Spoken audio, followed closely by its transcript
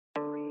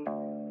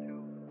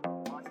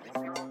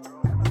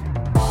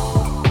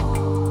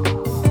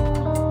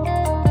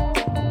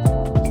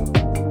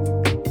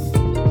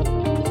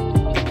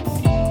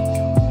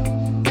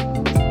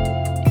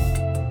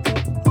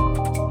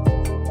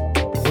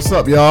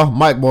What's up, y'all?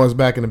 Mike Boy's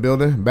back in the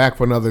building. Back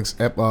for another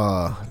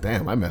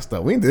damn, I messed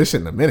up. We ain't did this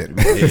shit in a minute,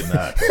 man.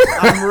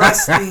 I'm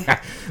rusty.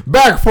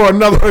 Back for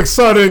another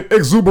exciting,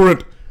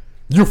 exuberant,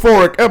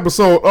 euphoric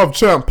episode of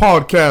Champ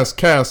Podcast.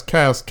 Cast.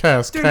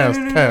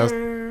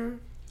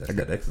 I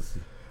got ecstasy.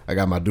 I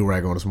got my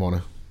do-rag on this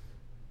morning.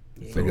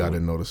 Yeah. Think I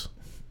didn't notice.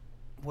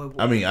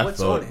 I mean, I what's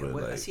saw on it, it? but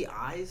What, like, I see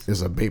eyes.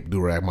 It's a vape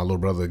do-rag. My little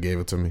brother gave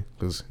it to me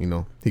because, you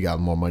know, he got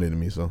more money than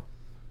me, so.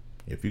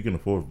 if you can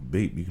afford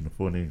vape, you can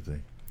afford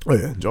anything. Oh,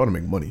 yeah. Jordan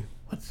make money.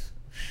 What?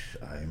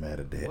 I ain't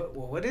mad at that.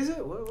 What is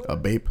it? What? A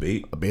vape?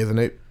 Vape? A bathing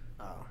ape?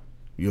 Oh,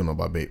 You don't know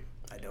about vape.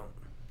 I don't.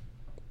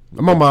 I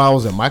remember I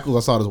was at Michael's. I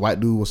saw this white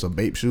dude with some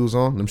vape shoes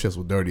on. Them shits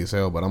were dirty as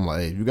hell, but I'm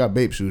like, hey, if you got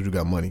vape shoes, you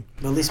got money.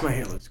 But at least my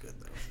hair looks good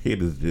though. He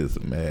is just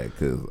mad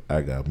because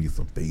I got me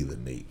some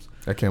bathing apes.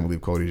 I can't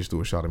believe Cody just threw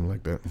a shot at me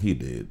like that. He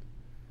did.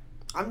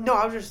 I'm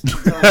just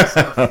telling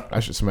myself. I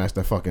should smash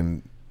that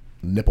fucking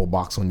nipple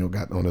box on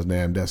his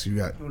damn desk. You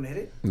got You wanna hit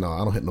it? no,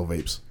 I don't hit no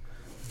vapes.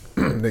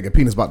 Nigga,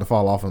 penis about to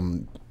fall off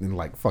in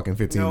like fucking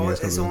 15 No, years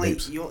because it's of only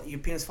vapes. your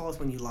penis falls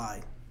when you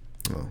lie.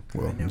 Oh,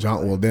 well, I never John.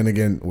 lied. Well, then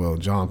again,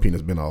 John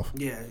penis been off.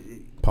 Yeah.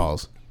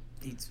 Pause.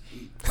 He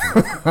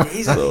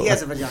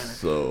has a vagina.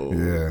 So,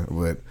 Yeah,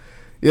 but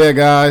yeah,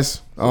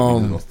 guys.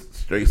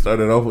 straight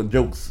started off with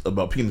jokes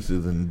about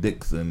penises and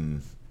dicks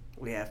and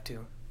We have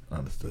to.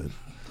 understood.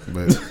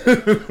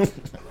 But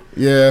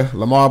yeah,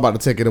 Lamar about to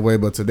take it away.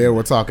 But today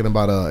we're talking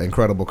about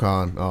Incredible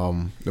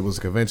Con. It was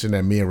a convention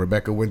that me and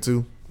Rebecca went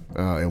to,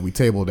 and we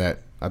tabled that.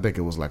 I think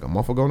it was like a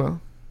month ago now.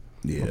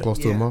 Yeah. Or close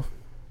to a month.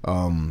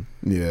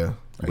 Yeah.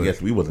 I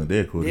guess we wasn't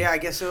there, Cody. Yeah, I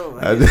guess so.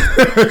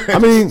 I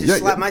mean, Just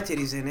slap my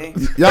titties in, eh?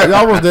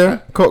 y'all was there.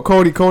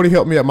 Cody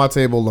helped me at my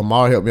table.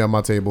 Lamar helped me at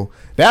my table.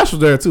 Dash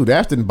was there too.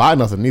 Dash didn't buy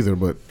nothing either,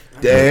 but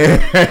Damn.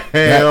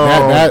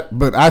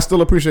 but I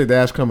still appreciate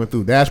Dash coming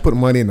through. Dash put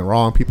money in the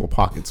wrong people's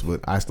pockets,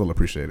 but I still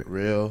appreciate it.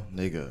 Real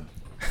nigga.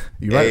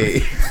 You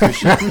right?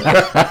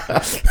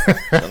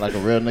 Sound like a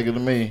real nigga to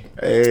me.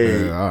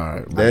 Hey. Yeah, all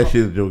right. That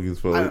shit's joke as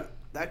fuck.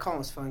 That con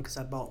was fun because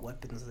I bought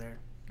weapons there.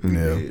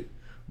 Yeah.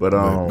 But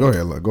Go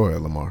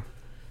ahead, Lamar.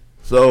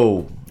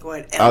 So Go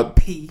ahead,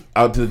 LP.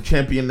 out to the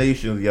champion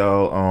nations,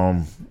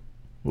 y'all.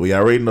 We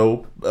already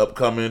know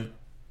upcoming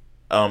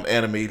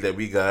anime that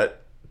we got,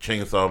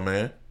 Chainsaw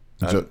Man.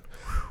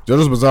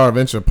 JoJo's Bizarre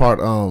Adventure part.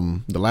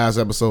 The last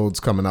episode's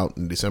coming out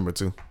in December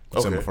too.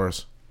 December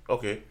 1st.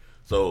 Okay,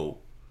 so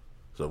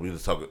we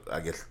just talk. I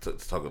guess to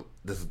talk.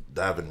 Just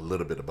diving a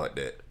little bit about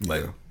that.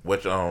 Like,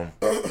 Yeah.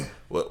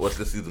 what's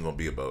this season gonna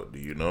be about? Do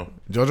you know?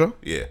 JoJo?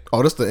 Yeah.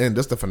 Oh, this the end.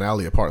 This the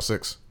finale of part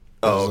 6.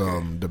 Oh, It's,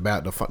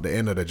 okay. the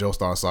end of the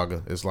Joestar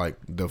saga. It's like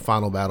the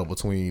final battle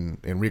between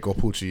Enrico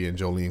Pucci and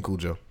Jolene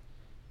Cujo.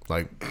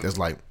 Like it's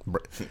like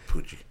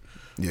Poochie.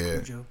 yeah,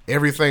 Cujo.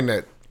 everything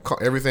that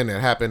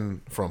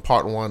happened from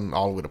part 1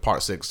 all the way to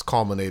part 6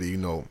 culminated. You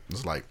know,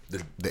 it's like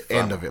the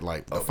end of it.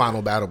 Like the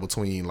final battle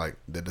between like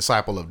the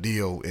disciple of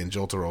Dio and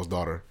Jotaro's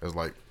daughter. It's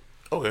like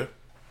Okay.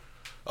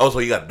 Oh, so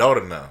you got a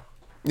daughter now?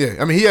 yeah.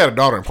 I mean, he had a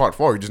daughter in part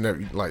 4. He just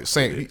never like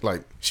saying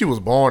like she was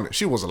born.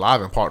 She was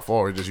alive in part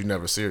 4. It's just you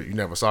never see her. You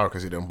never saw her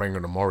because he didn't bring her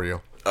to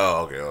Morio.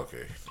 Oh, okay.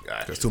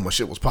 Gotcha. Because too much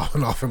shit was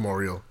popping off in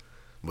Morio.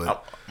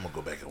 But I'm gonna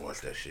go back and watch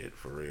that shit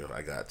for real.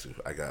 I got to. The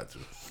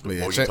But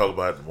yeah, more you talk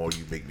about it, the more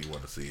you make me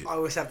want to see it. I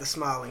always have to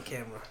smile on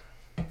camera.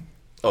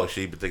 Oh,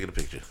 she been taking a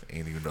picture.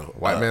 Ain't even know.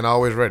 white man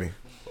always ready.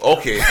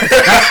 Okay.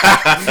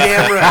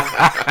 Damn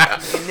right.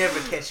 You can never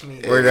catch me.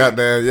 We got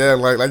that. Yeah,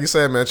 like you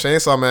said, man.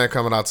 Chainsaw Man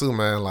coming out too,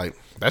 man. Like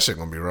that shit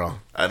gonna be raw.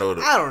 I know.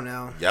 I don't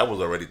know. Yeah, I was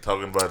already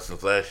talking about it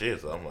since last year,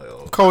 so I'm like,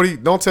 oh, Cody,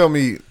 don't tell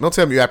me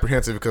you're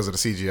apprehensive because of the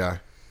CGI.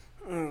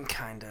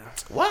 Kinda.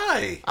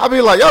 why? I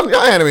be like, y'all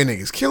anime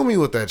niggas, kill me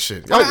with that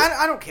shit. Y'all,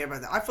 I don't care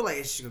about that. I feel like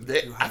it's just gonna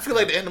be too high. I feel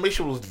like the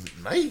animation was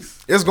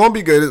nice. it's gonna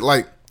be good. It's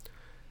like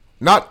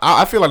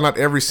I feel like not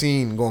every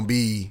scene gonna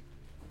be,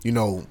 you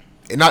know,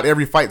 and not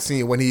every fight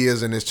scene when he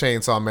is in his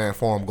Chainsaw Man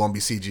form gonna be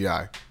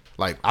CGI.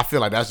 Like I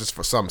feel like that's just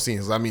for some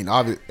scenes. I mean,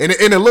 obviously, and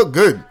it looked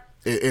good.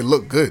 It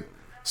looked good.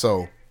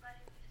 So,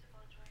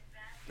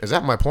 is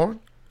that my porn?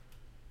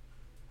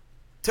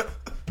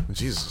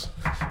 Jesus,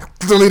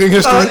 deleting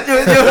history. Let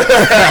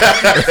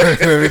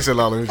me chill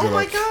out. Oh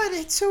my god,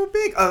 it's so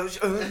big.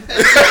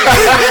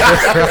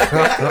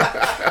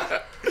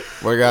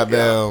 Well,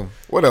 goddamn,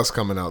 what else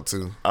coming out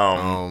too?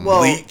 Well,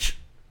 Bleach.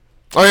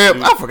 Oh yeah,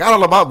 I forgot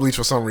all about Bleach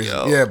for some reason.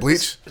 Yo. Yeah,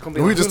 Bleach. It's gonna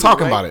be We on just Hulu,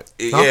 talking right? about it.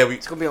 Yeah,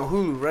 it's gonna be on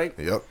Hulu, right?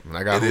 Yep, and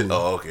I got it is. Hulu.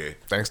 Oh, okay.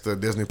 Thanks to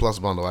Disney Plus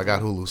bundle, I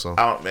got Hulu. So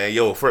Oh man,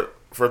 yo, first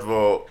of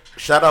all,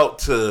 shout out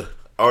to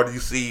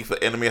RDC for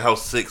Enemy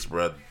House 6,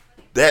 bro.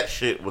 That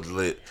shit was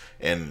lit,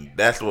 and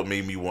that's what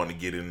made me want to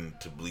get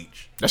into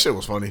Bleach. that shit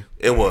was funny.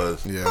 It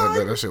was. Yeah,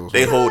 that shit was.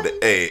 They funny. hold the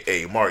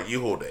hey Mark,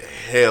 you hold the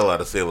hell out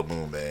of Sailor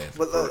Moon, man.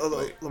 But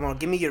Like, Lamar,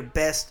 give me your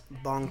best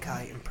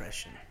Bankai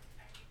impression.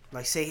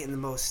 Like, say it in the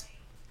most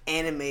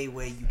anime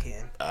way you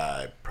can.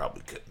 I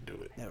probably couldn't do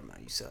it. Never mind,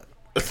 you suck.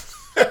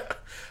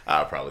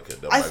 I probably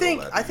couldn't. I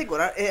think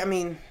what I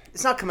mean,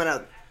 it's not coming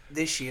out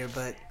this year,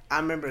 but I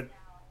remember a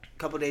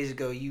couple days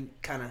ago you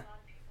kind of.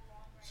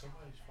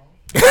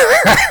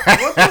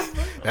 What the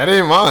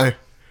mine.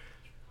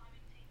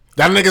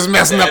 That nigga's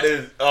messing up. That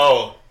is,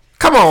 oh.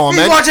 Come on, He's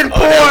man. watching that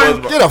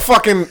porn. was- Get a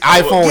fucking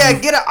iPhone. Yeah, you,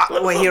 get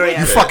a. Wait, here I you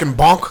am. fucking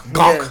bonk,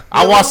 gonk. Yeah.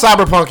 I watched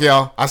Cyberpunk,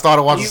 y'all. I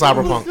started watching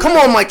Cyberpunk. Come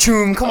on, my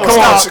choom. Come on, Come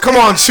on, stop. come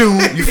on, chew.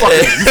 You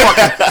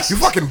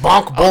fucking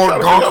bonk,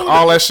 bork, gonk,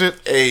 all that shit.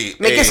 Hey,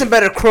 Make hey, it some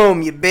better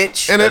Chrome, you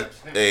bitch. And it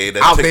hey,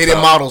 that's outdated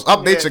TikTok. models.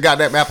 Update Yeah. your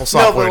goddamn Apple No,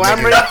 software. but what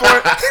I'm nigga.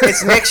 ready for,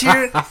 it's next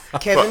year,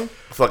 Kevin.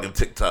 Fucking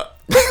TikTok.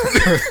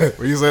 What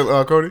you say,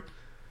 Cody?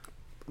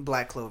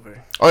 Black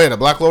Clover. Oh yeah, the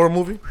Black Clover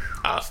movie.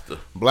 Asta.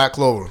 Black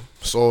Clover,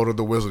 Sword of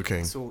the Wizard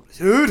King. So,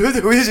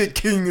 the Wizard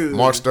King.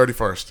 March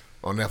 31st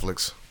on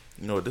Netflix.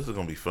 You know what? This is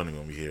gonna be funny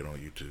when we hear it on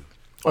YouTube.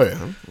 Oh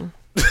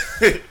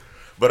yeah.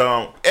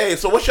 But hey,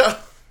 so what's y'all?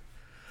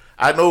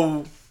 I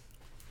know.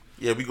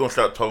 Yeah, we gonna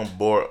start talking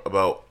more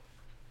about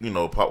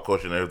pop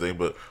culture and everything.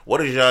 But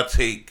what is y'all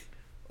take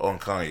on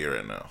Kanye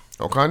right now?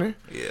 Oh, Kanye?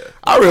 Yeah.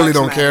 I really Lives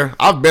don't Matter. care.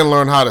 I've been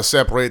learning how to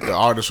separate the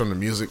artist from the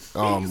music.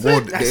 Well,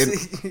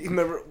 You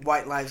remember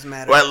White Lives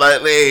Matter? Right,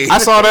 like, hey. I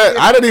saw that.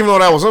 I didn't even know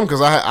that was him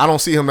because I don't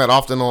see him that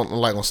often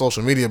on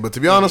social media. But to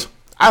be honest,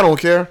 I don't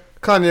care.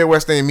 Kanye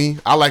West ain't me.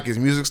 I like his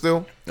music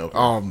still.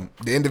 Okay.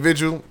 The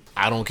individual,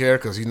 I don't care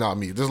because he's not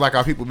me. Just like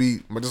how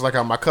just like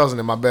how my cousin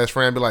and my best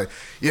friend be like,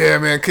 yeah,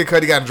 man, Kid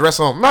Cudi got a dress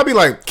on. And I be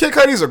like, Kid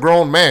Cudi's a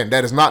grown man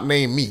that is not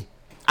named me.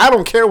 I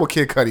don't care what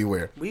Kid Cudi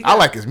wear. I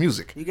like his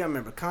music. You gotta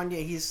remember,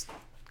 Kanye, he's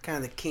kind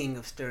of the king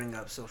of stirring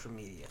up social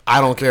media.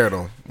 I don't care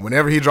though.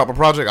 Whenever he drop a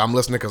project, I'm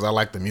listening because I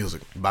like the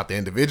music. About the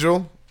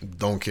individual,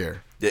 don't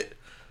care. Yeah.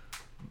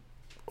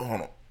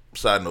 Hold on.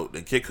 Side note: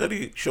 did Kid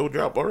Cudi show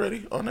drop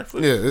already on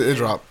Netflix? Yeah, it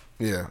dropped.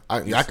 Yeah, I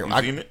can.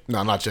 You seen it?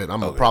 No, not yet. I'm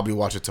gonna probably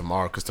watch it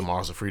tomorrow because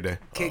tomorrow's a free day.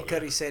 Kid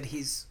Cudi said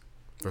he's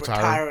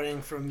Retiring?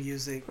 retiring from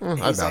music. I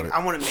He's doubt like, it.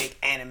 I want to make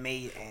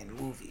anime and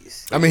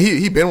movies. I mean,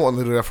 he been wanting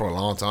to do that for a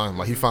long time.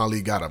 Like he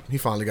finally got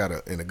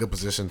in a good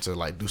position to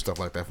like do stuff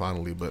like that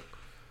finally. But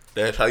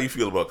Dash, how you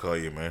feel about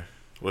Kanye, man?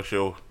 What's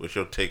your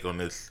take on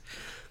this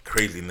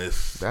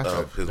craziness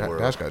of his world?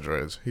 Dash got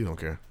dreads. He don't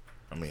care.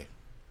 I mean,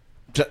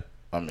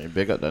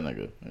 Big up that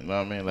nigga. You know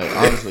what I mean? Like,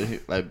 honestly,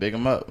 big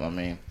him up. I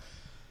mean,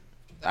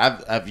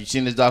 have you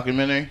seen this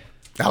documentary?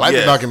 I like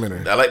yes, the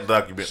documentary. I like the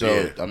documentary. So,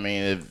 yeah. I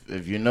mean,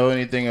 if you know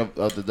anything of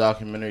the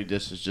documentary,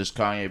 this is just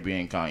Kanye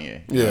being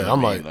Kanye. You Yeah, know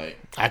I'm what I like, mean?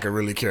 I could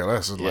really care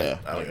less. It's Yeah,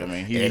 like, I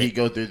mean, he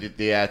go through the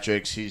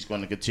theatrics. He's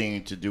going to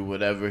continue to do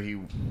whatever he,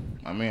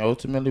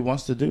 ultimately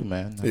wants to do,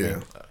 man. I yeah.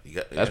 mean, You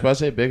got- that's why I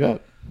say big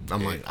up.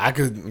 I'm like, I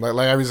could,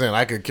 like I was saying,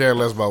 I could care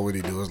less about what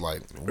he do. It's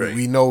like, Right.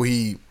 we know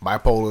he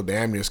bipolar,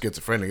 damn near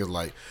schizophrenic. It's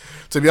like,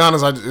 to be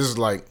honest, it's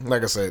like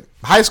I said,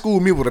 high school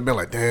me would have been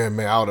like, damn,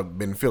 man, I would have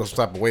been feeling some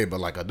type of way. But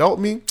like adult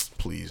me,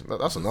 please,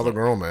 that's another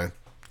grown man.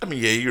 I mean,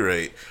 yeah, you're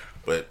right,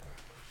 but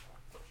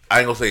I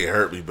ain't gonna say it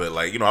hurt me, but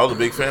like I was a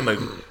big fan of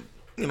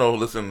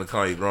listening to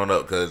Kanye growing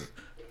up because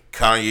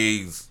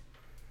Kanye's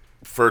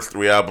first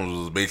 3 albums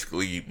was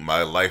basically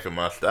my life and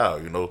my style,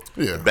 Yeah.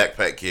 The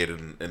Backpack Kid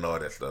and all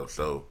that stuff.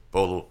 So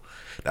Polo,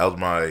 that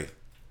was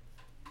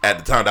at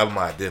the time that was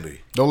my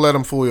identity. Don't let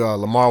him fool y'all.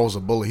 Lamar was a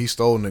bully. He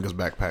stole niggas'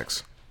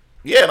 backpacks.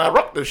 Yeah, and I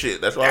rocked this shit.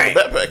 That's why I was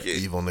a Backpack Kid.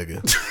 Evil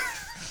nigga.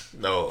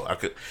 No, I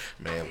could,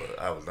 man. Look,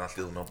 I was not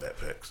stealing no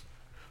backpacks,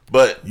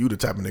 but You the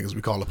type of niggas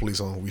we call the police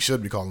on. We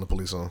should be calling the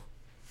police on.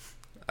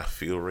 I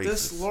feel racist.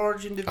 This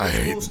large I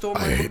individual stole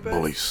my hate book bag.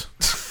 bullies.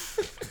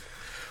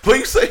 What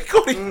you say,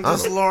 Cody?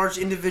 This large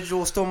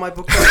individual stole my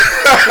book bag.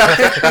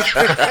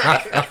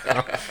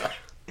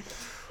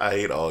 I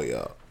hate all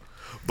y'all.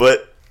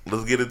 But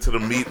let's get into the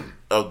meat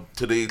of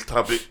today's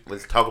topic.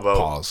 Let's talk about.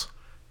 Pause.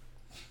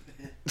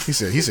 He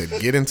said,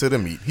 get into the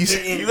meat. He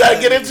said, You gotta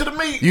get into the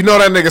meat. you know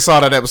that nigga saw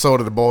that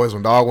episode of The Boys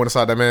when dog went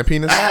inside that man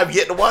penis? I have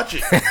yet to watch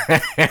it.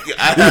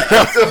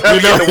 I still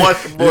have yet to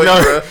watch the boys,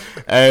 bro.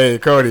 Hey,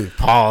 Cody,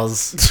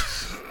 pause.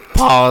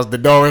 Pause. The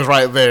door is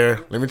right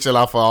there. Let me chill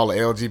out for all the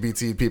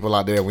LGBT people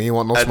out there. We ain't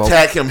want no smoke.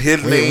 Attack him.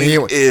 His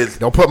name is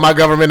Don't put my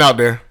government out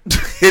there.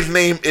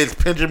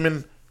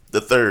 Benjamin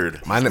the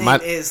Third. My His my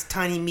name is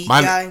Tiny Meat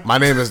Guy. my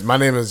name is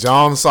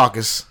John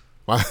Sarkis.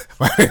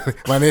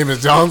 My name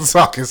is John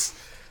Sarkis.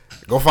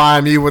 Go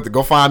find me with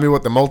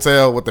the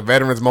motel, with the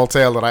Veterans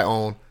Motel that I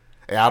own.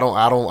 Hey, I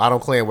don't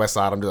claim West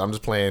Side. I'm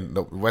just playing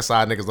the West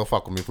Side niggas. Don't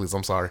fuck with me, please.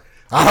 I'm sorry.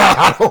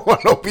 I don't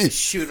want no beef.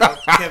 Shoot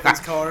up Kevin's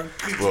car.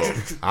 Well,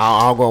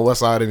 I'll go on West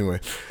Side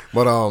anyway.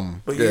 But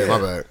yeah, my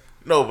bad.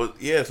 No, but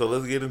yeah. So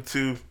let's get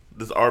into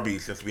this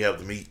Arby's since we have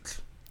the meat.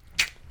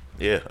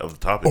 Yeah, of the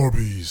topic.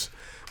 Arby's.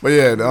 But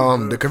yeah,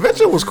 the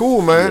convention was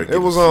cool, man. It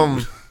was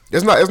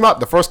it's not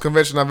the first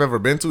convention I've ever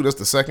been to. That's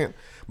the second,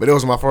 but it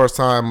was my first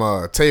time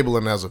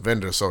tabling as a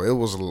vendor, so it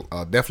was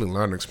definitely a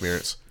learning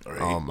experience.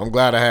 Right. I'm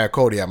glad I had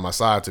Cody at my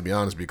side, to be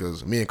honest,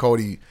 because me and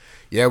Cody,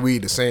 yeah, we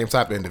the same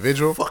type of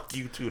individual. Fuck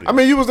you too. I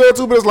mean, you was there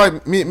too, but it's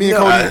like me and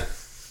Cody.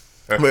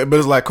 But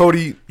it's like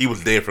Cody. He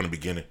was there from the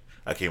beginning.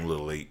 I came a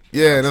little late.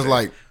 Yeah, and it's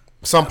like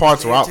some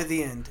parts where To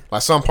the end. I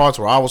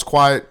was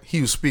quiet.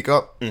 He would speak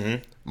up,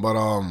 and But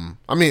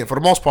I mean, for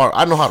the most part,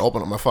 I know how to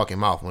open up my fucking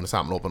mouth when it's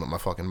time to open up my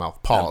fucking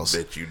mouth. Pause. I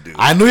bet you do.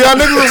 I knew y'all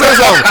niggas was saying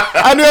something.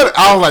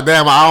 I was like,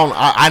 damn,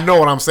 I know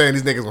what I'm saying.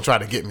 These niggas gonna try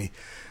to get me.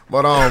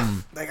 But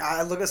like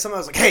I look at someone,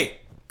 I was like, hey,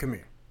 come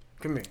here.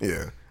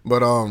 yeah.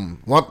 But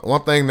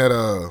one thing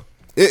that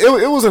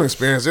it was an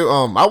experience.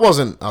 I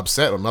wasn't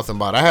upset or nothing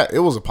about it. It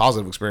was a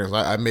positive experience.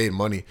 I made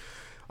money.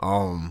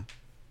 I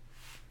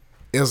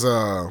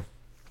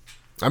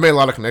made a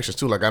lot of connections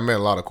too. Like I met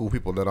a lot of cool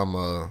people that I'm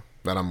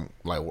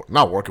like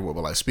not working with,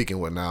 but like speaking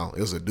with now.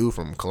 It was a dude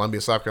from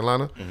Columbia, South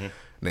Carolina,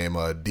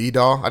 named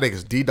D-Daw. I think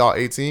it's D-Daw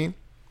 18.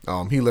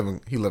 He live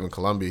in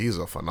Columbia. He's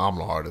a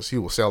phenomenal artist. He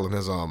was selling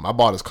his I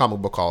bought his comic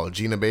book called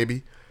Gina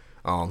Baby.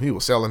 He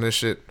was selling his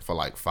shit for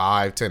like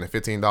 $5, $10, and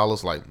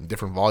 $15, like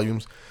different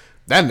volumes.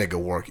 That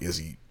nigga work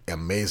is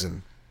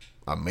amazing.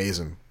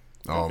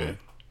 Okay.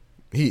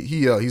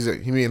 He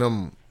me and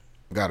him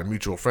got a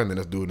mutual friend in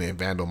this dude named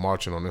Vandal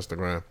Marching on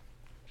Instagram.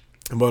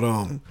 But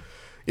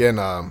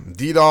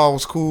D-Daw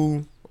was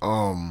cool.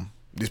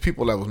 These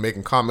people that was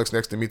making comics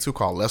next to me too,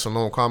 called Lesser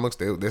Known Comics,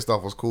 their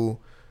stuff was cool.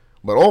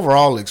 But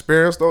overall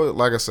experience though,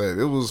 like I said,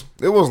 it was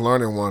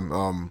learning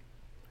one.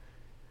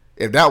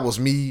 If that was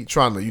me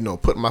trying to,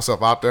 put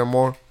myself out there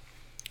more,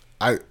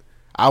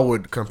 I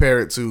would compare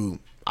it to,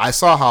 I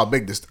saw how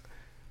big this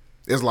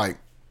is, like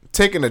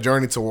taking a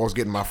journey towards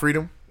getting my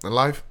freedom in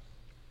life.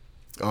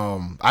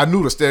 I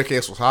knew the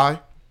staircase was high,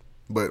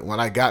 but when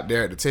I got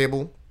there at the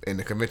table and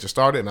the convention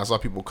started and I saw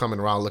people coming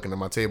around looking at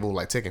my table,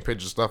 like taking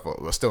pictures of stuff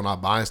or still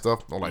not buying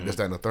stuff or like this,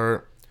 that, and the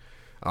third.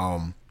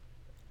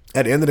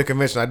 At the end of the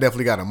convention, I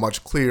definitely got a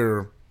much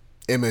clearer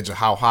image of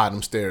how high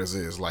them stairs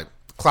is. Like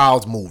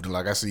clouds moved, and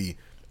like I see,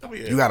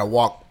 you got to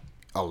walk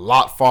a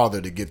lot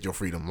farther to get your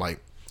freedom. Like,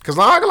 cause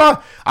I'm not gonna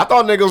lie, I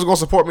thought niggas was gonna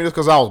support me just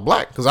cause I was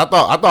black. Cause I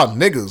thought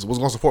niggas was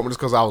gonna support me just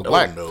cause I was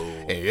black. No.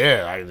 And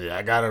yeah,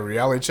 I got a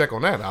reality check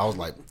on that. I was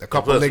like, a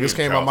couple of Plus, niggas you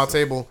came on my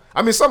Charleston. table.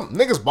 I mean, some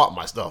niggas bought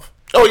my stuff.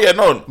 Oh yeah,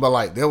 no. But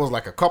like there was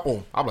like a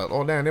couple. I'm like,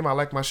 oh damn, they might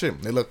like my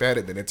shit. They looked at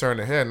it, then they turned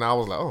their head, and I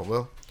was like, oh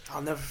well.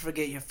 I'll never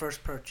forget your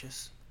first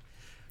purchase.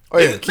 Oh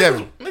yeah,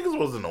 Kevin. Niggas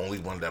wasn't the only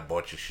one that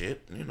bought your shit,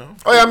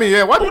 Oh yeah, I mean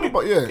yeah, white Cody- people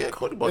bought yeah, yeah,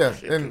 Cody bought your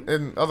shit,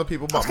 and other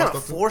people I bought was my kind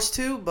of stuff too. forced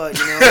to, but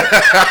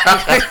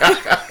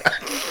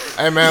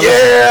Hey man,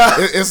 Yeah.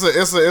 listen,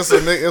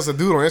 it's a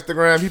dude on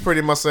Instagram. He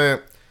pretty much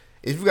said,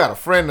 if you got a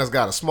friend that's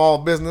got a small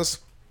business,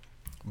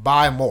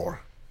 buy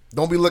more.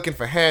 Don't be looking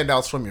for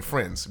handouts from your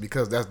friends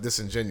because that's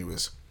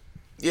disingenuous.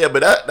 Yeah,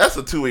 but that's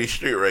a two-way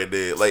street right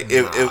there. Like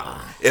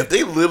if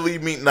they literally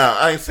mean,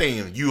 I ain't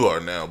saying you are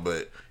now,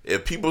 but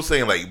if people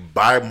saying like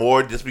buy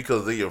more just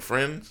because they're your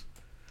friends.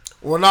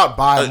 Well, not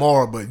buy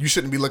more, but you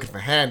shouldn't be looking for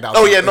handouts.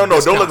 Oh yeah, no, and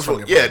don't look discounts for from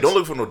your friends. don't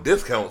look for no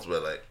discounts.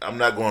 But like, I'm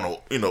not going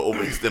to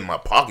overextend my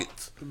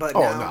pockets. but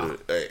Oh, now no.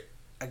 Hey,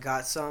 I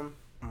got some.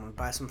 I'm gonna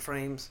buy some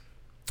frames,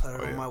 put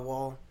it on my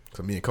wall.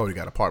 So me and Cody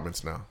got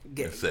apartments now.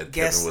 It said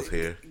Kevin was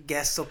here.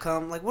 Guests will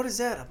come. Like, what is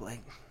that? I'm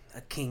like,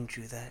 a king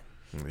drew that.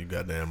 You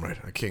goddamn right,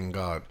 a king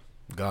god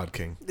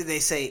king. They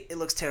say it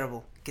looks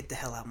terrible. Get the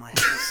hell out my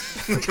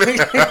house.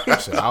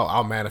 Shit,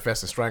 I'll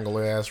manifest and strangle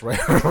their ass right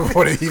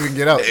before they even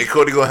get out. And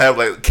Cody gonna have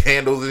like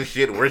candles and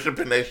shit,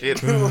 worshiping that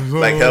shit,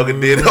 like Helga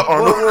did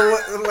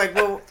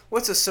Arnold.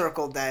 What's a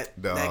circle that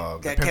The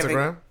that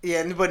pentagram?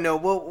 Kevin, yeah, but no.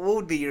 What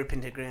would be your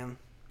pentagram?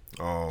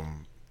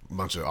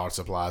 Bunch of art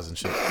supplies and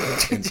shit.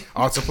 And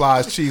art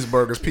supplies,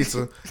 cheeseburgers,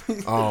 pizza,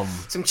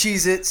 Some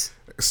Cheez-Its.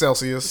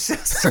 Celsius,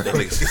 That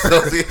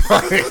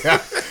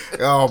nigga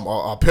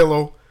a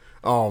pillow,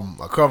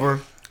 a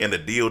cover. and a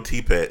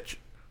DOT patch.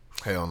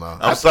 Hell no.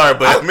 I'm sorry,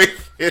 but I mean,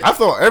 I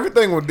throw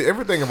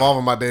everything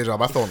involving my day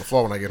job. I throw on the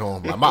floor when I get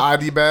home. Like my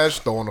ID badge,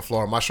 throw on the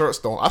floor. My shirts,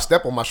 I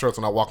step on my shirts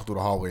when I walk through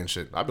the hallway and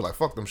shit. I'd be like,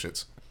 fuck them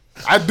shits.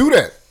 I do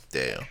that.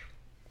 damn,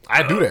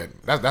 I do that.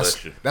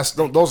 Bless you.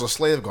 Those are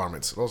slave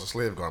garments.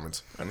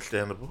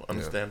 understandable. I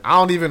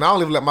don't even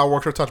let my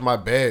work shirt touch my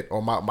bed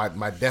or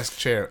my desk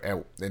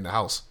chair in the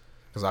house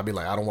because I'd be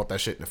like, I don't want that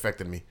shit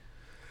infecting me.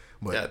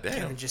 But God damn.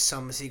 Kevin just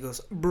summons. He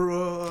goes,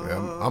 bruh.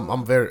 yeah,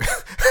 I'm very,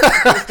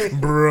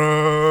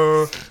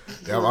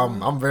 bruh. Yeah,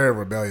 I'm very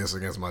rebellious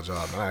against my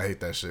job, and I hate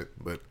that shit.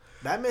 But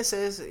Batman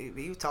says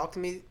he talked to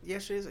me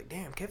yesterday. He's like,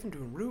 damn, Kevin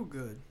doing real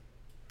good.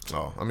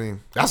 oh, I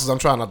mean, that's what I'm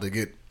trying not to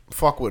get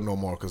fuck with no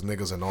more because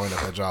niggas annoying at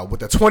that job with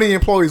the 20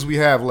 employees we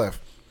have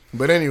left.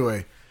 But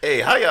anyway,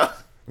 Hey, how y'all?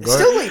 It's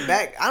still laid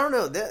back. I don't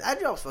know. That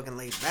job's fucking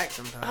laid back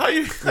sometimes. How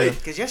you?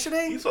 Because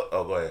yesterday,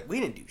 Oh, go ahead. we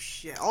didn't do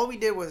shit. All we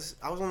did was,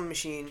 I was on the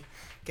machine.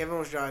 Kevin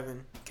was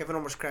driving. Kevin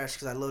almost crashed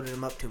because I loaded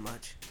him up too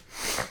much.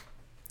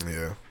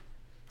 yeah.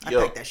 I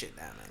Yo. packed that shit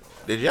down. Man.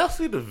 Did y'all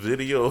see the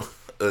video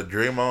of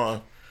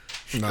Draymond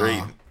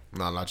straight?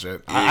 Nah, not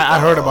yet. Yeah, I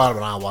heard about it,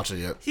 but I don't watch it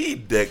yet. He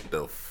decked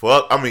the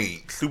fuck. I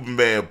mean,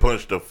 Superman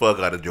punched the fuck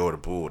out of Jordan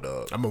Poole,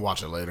 dog. I'm gonna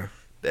watch it later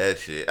That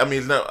shit. I mean,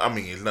 it's not.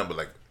 It's not but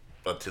like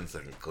a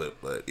 10-second clip,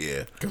 but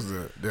yeah, because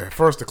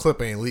the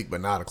clip ain't leaked,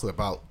 but now the clip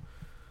out.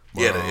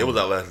 But, yeah. It was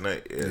out last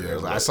night. Yeah, Yeah,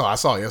 it was I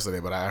saw it yesterday,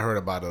 but I heard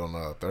about it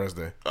on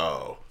Thursday.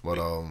 Oh, But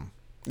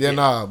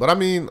But I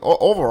mean,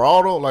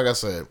 overall though, like I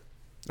said,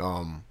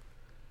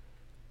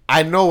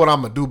 I know what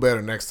I'm gonna do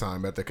better next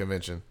time at the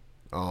convention.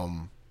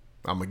 I'm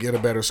gonna get a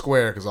better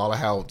square because all I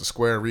have was the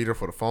square reader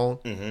for the phone.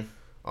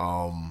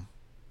 I'm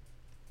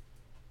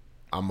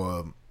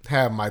gonna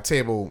have my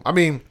table. I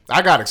mean,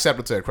 I got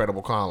accepted to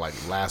Incredible Con like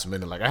last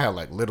minute. Like I had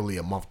like literally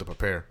a month to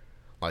prepare.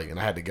 Like, and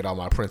I had to get all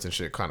my prints and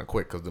shit kind of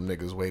quick because them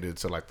niggas waited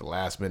till like the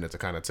last minute to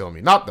kind of tell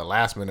me. Not the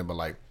last minute, but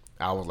like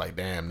I was like,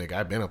 damn, nigga,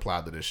 I've been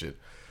applied to this shit.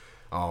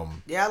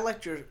 Yeah, I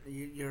liked your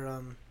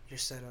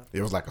setup.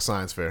 It was like a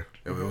science fair.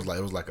 It was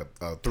like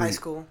a 3 High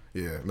school.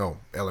 Yeah, no,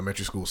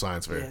 elementary school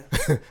science fair.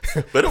 Yeah.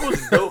 But it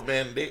was dope,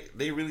 man.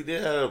 They really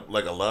did have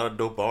like a lot of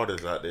dope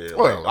artists out there.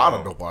 Well, Like, a lot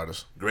of dope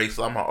artists. Grace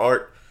Sama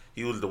Art,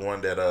 he was the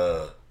one that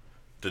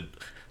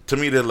to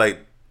me they're like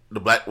the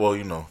black, well,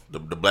 you know, the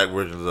black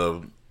versions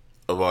of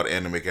all the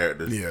anime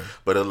characters. Yeah.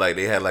 But it like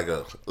they had like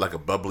a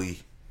bubbly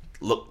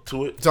look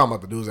to it. You talking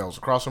about the dudes that was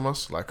across from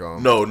us? Like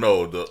No,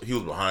 he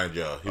was behind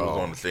y'all. He was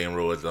on the same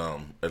row as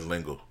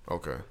Lingo.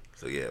 Okay.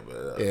 So yeah,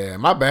 but Yeah,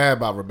 my bad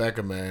about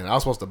Rebecca, man. I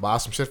was supposed to buy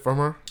some shit from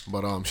her,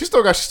 but she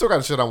still got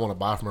the shit I want to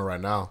buy from her right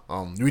now.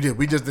 We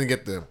just didn't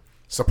get to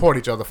support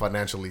each other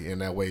financially in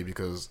that way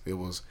because it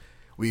was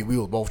we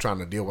were both trying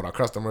to deal with our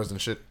customers and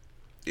shit.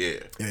 yeah.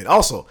 And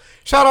also,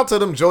 shout out to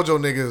them JoJo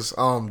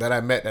niggas that I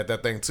met at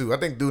that thing too. I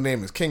think dude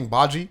name is King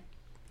Baji.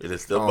 Is it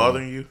still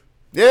bothering you?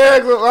 Yeah,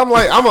 I'm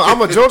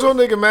a JoJo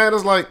nigga, man.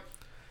 It's like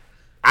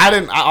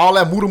all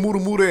that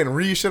muda and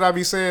read shit I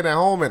be saying at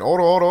home and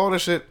order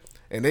shit.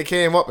 And they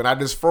came up and I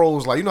just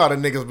froze. Like, you know how the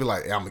niggas be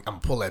like, I'm gonna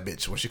pull that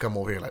bitch when she come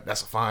over here. Like,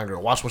 that's a fine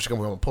girl. Watch when she come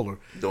over here, I'm gonna pull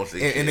her. Don't say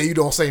shit. And then you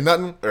don't say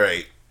nothing.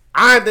 Right.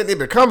 I didn't think they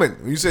been coming.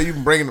 You said you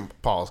been bringing them.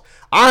 Pause.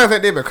 I didn't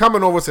think they been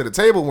coming over to the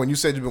table when you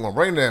said you been gonna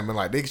bring them. And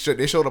like they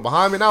showed up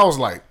behind me, and I was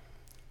like,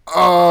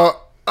 hi.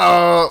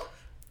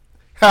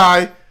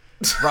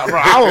 Bro,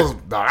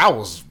 I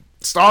was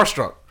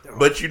starstruck.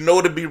 But you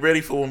know to be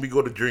ready for when we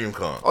go to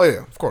DreamCon. Oh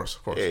yeah, of course.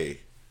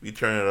 Hey, we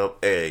turn it up.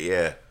 Hey,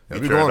 yeah.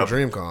 We going to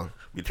DreamCon.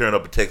 We turn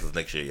up in Texas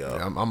next year, y'all.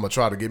 Yeah, I'm gonna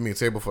try to get me a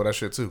table for that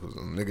shit too, cause a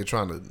nigga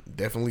trying to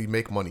definitely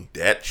make money.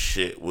 That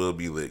shit will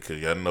be lit, cause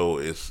y'all know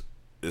it's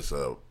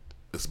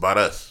about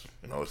us.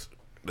 You know,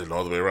 there's no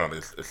other way around.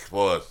 It's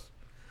for us.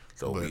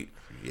 So we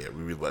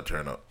really about to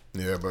turn up.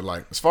 Yeah, but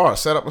like as far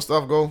as setup and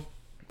stuff go,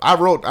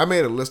 I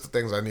made a list of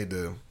things I need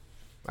to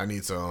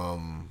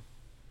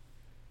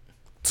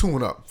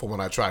tune up for when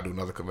I try to do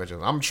another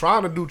convention. I'm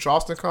trying to do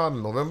Charleston Con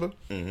in November.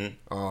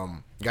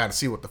 Got to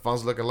see what the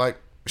funds looking like.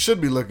 It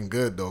should be looking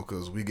good though,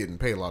 cause we getting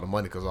paid a lot of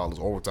money because all this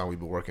overtime we've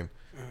been working.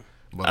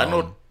 But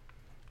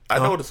I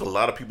noticed a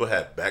lot of people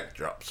had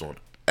backdrops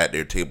at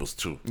their tables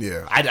too.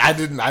 Yeah, I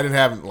didn't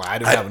have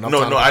enough.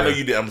 No, I know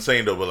you did. I'm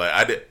saying though, but like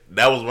I did.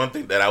 That was one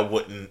thing that I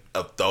wouldn't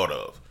have thought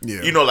of.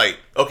 Yeah, you know, like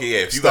okay, yeah,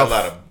 if you got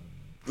a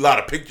lot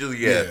of pictures,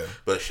 yeah. Yeah.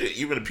 But shit,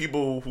 even the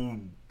people who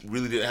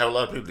really didn't have a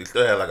lot of pictures, they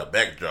still had like a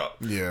backdrop.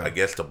 Yeah, I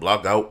guess to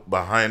block out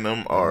behind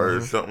them or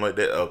something like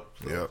that. So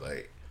yeah,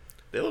 like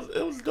it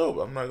was dope.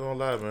 I'm not gonna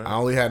lie, man. I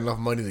only had enough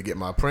money to get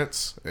my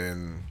prints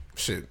and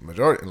shit.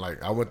 Majority, and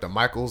like I went to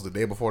Michael's the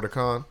day before the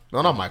con.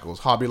 No, not Michael's.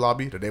 Hobby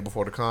Lobby the day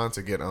before the con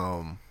to get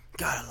God,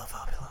 I love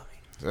Hobby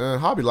Lobby.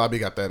 Hobby Lobby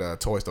got that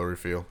Toy Story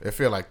feel. It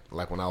feel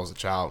like when I was a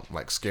child,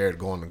 like scared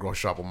going to the grocery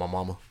shop with my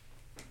mama.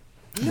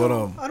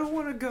 No, But I don't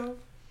want to go.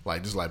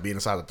 like just like being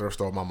inside the thrift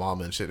store with my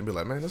mama and shit, and be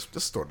like, man, this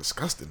store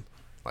disgusting.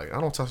 Like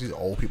I don't touch these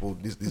old people,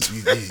 these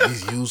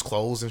used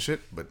clothes and shit.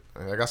 But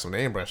I got some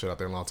name brand shit out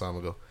there a long time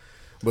ago.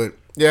 But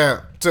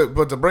yeah, to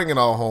bring it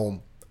all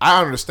home,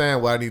 I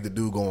understand what I need to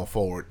do going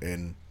forward,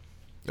 and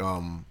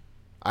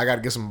I got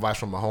to get some advice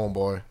from my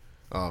homeboy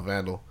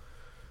Vandal.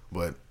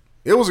 But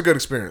it was a good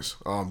experience.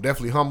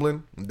 Definitely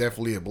humbling,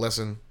 definitely a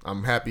blessing.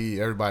 I'm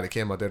happy everybody that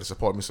came out there to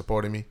support me,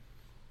 supporting me.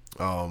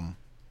 Even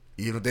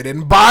if they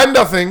didn't buy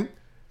nothing,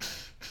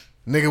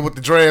 nigga with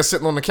the dreads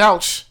sitting on the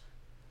couch.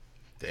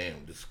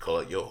 Damn, just call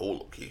it your whole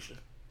location.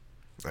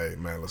 Hey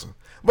man, listen.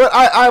 But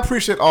I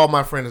appreciate all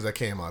my friends that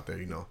came out there.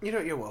 You know,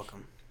 you're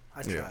welcome.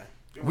 I tried.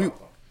 We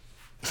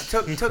I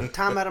took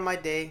time out of my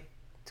day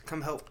to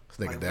come help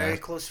nigga my dad. very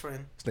close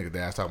friend. This nigga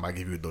dad's talking about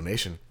give you a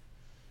donation.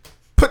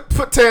 Put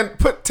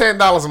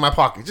 $10 in my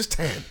pocket. Just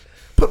 10.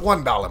 Put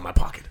 $1 in my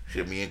pocket.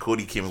 Shit, me and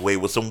Cody came away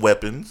with some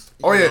weapons.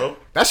 Oh you yeah, know?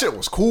 that shit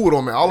was cool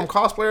though, man. All them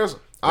cosplayers.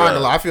 I ain't Bruh. gonna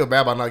lie, I feel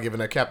bad about not giving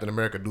that Captain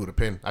America dude a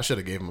pin. I should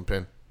have gave him a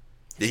pin.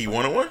 Did he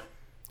wanted one?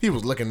 He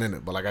was looking in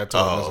it, but like I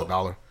told him it was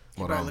 $1.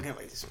 But Probably looking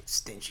like this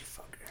stingy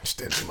fucker.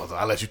 stingy mother,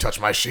 I let you touch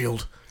my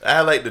shield.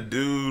 I like the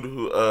dude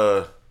who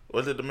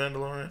was it the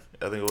Mandalorian?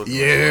 I think it was.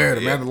 Yeah,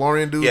 the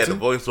Mandalorian dude. Yeah, too. the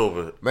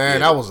voiceover. Man,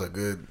 yeah. that was a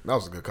good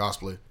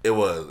cosplay. It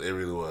was. It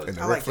really was. And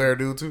the I Ric like Flair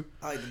dude too.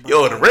 I like the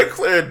Yo, Buzz the Lightyear. Ric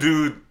Flair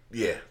dude.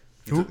 Yeah,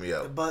 he Who? took me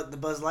the out.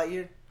 Buzz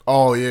Lightyear.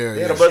 Oh yeah,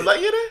 Yeah, the Buzz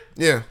Lightyear there?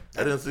 yeah.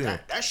 I didn't see him.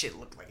 That shit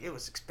looked like it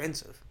was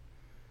expensive.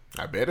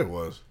 I bet it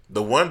was.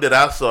 The one that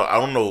I saw, I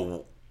don't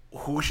know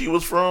who she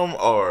was from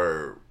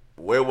or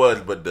where it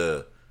was, but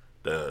the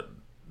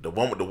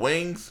one with the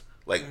wings,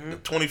 like the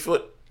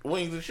 20-foot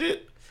wings and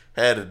shit,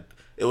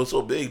 it was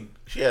so big.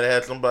 She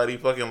had somebody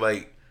fucking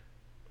like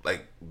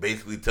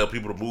basically tell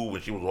people to move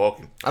when she was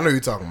walking. I know who you're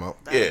talking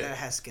about. That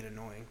has to get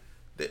annoying.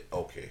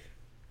 Okay,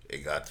 They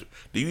got to.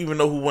 Do you even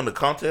know who won the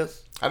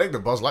contest? I think the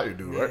Buzz Lightyear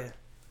dude, right? Yeah.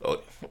 Oh,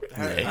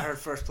 I heard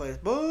first place.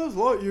 Buzz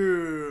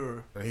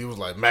Lightyear. And he was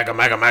like, Maga,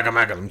 Maga, Maga,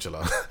 Maga. Let me chill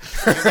out.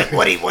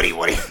 Woody, Woody,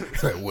 Woody.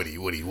 Like, Woody,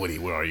 Woody, Woody,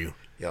 where are you?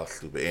 y'all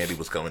stupid. Andy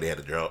was coming. They had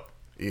to drop.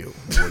 Ew.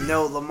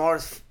 No,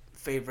 Lamar's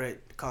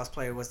favorite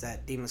cosplayer was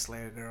that Demon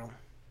Slayer girl.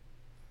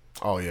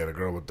 Oh, yeah, the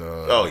girl with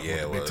the,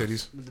 Yeah, with the big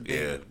was. titties. With the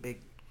Yeah.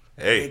 big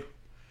Hey,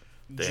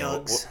 big Damn,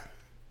 jugs.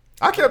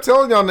 I kept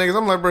telling y'all niggas,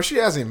 I'm like, bro, she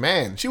has a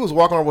man. She was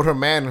walking around with her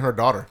man and her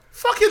daughter.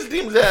 fuck his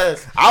demon's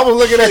ass. I was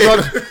looking at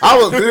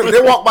y'all.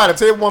 They walked by the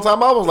table one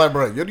time. I was like,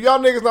 bro, y'all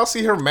niggas not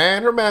see her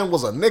man? Her man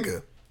was a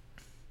nigga.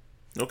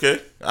 Okay,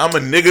 I'm a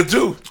nigga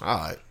too. All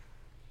right.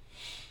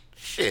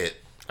 Shit.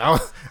 Y'all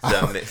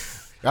Damn it.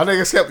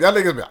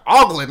 niggas been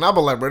ogling. And I be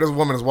like, bro, this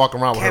woman is walking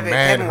around with her man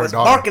Kevin and her was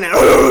daughter. barking at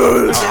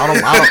her.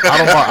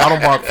 I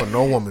don't bark for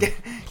no woman.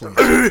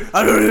 Please.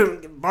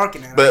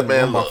 Barking at her. But I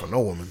man, don't bark look, for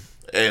no woman.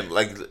 and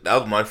like that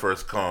was my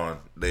first con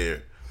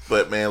there.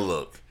 But man,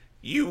 look,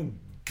 you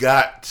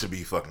got to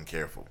be fucking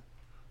careful.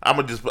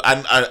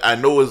 I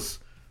know it's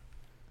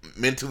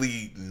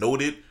mentally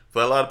noted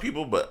for a lot of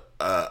people, but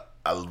a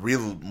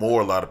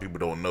lot of people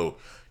don't know.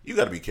 You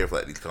got to be careful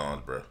at these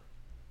cons, bro.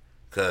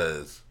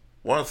 Cause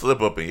one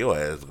slip up and your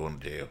ass is going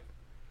to jail.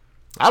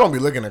 I don't be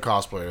looking at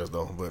cosplayers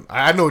though, but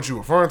I know what you're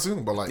referring to.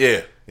 But like,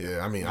 Yeah.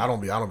 I mean, I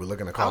don't be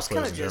looking at I was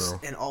kind cosplayers of in just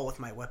general. in awe with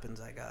my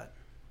weapons I got.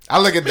 I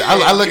look at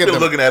the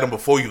looking at them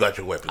before you got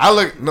your weapon.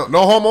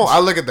 no homo. I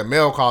look at the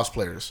male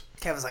cosplayers.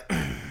 Kevin's like,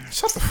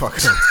 Shut the fuck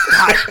up.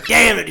 God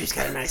damn it, dude's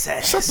got a nice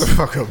ass. Shut the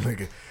fuck up,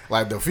 nigga.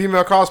 Like the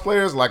female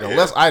cosplayers, like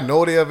unless I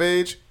know they of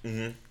age,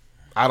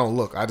 I don't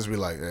look. I just be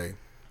like, hey.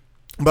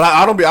 But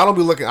I don't be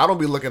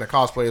looking at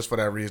cosplayers for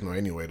that reason or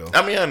anyway though.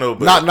 I mean, I know,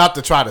 but Not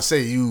to try to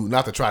say you,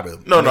 not to try to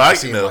No, make I it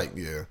seem know. like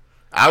yeah.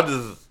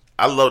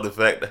 I love the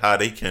fact that how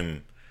they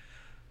can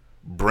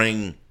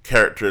bring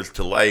characters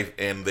to life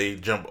and they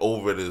jump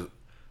over the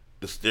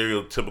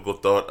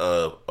stereotypical thought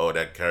of, oh,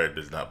 that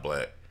character's not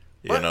black,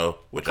 which I can't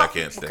What caught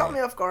me stand.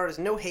 off guard is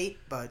no hate,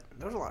 but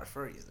there's a lot of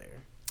furries there.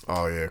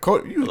 Oh yeah,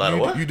 lot of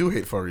what? you do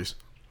hate furries.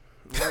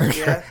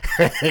 Yeah,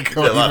 There's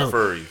a lot of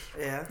furries.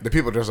 yeah. The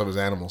people dress up as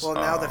animals. Well,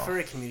 now the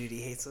furry community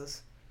hates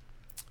us.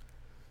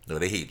 No,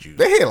 they hate you.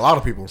 They hate a lot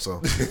of people.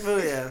 So Oh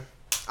yeah,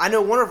 I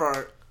know one of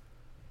our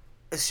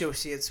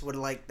associates would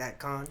like that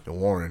con. the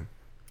Warren,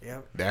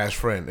 Yep. Dash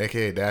friend,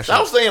 aka Dash, I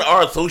was saying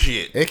our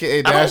associate. aka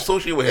I don't Dash,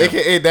 associate with him.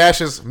 aka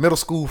Dash's middle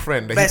school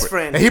friend, Best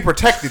friend. that he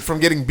protected from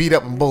getting beat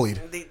up and bullied.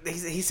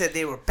 He said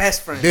they were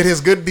best friends. Did his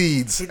good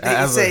deeds.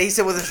 He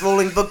said with his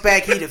rolling book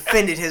bag, he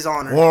defended his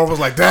honor. Warren was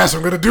like, Dash,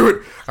 I'm gonna do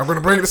it. I'm gonna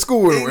bring it to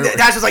school.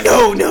 Dash was like,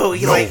 no.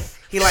 He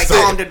Say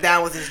calmed him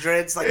down with his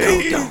dreads. Like, no,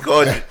 He don't.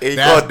 called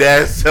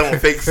Dash selling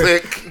fake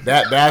sick.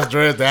 Dash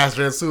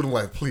dread suit. I'm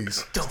like,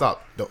 please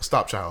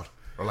stop, child,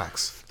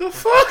 relax. The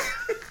fuck?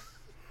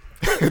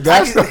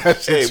 That's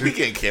that Hey, shit. we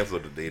getting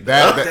canceled today.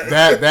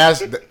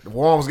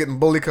 Warren was getting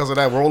bullied because of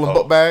that rolling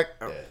book bag.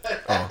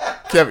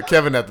 Oh,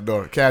 Kevin at the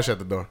door, Cash at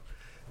the door.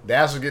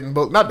 Dash was getting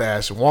bullied. Not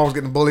Dash. Warren was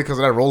getting bullied because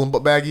of that rolling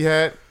book bag he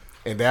had,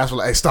 and Dash was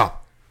like, "Hey,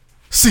 stop,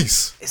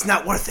 cease. It's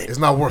not worth it. It's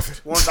not worth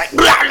it." Warren's like,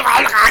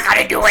 I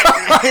gotta do it.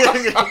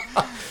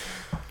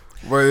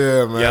 But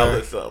yeah, man. Y'all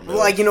lit something. Well,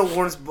 like,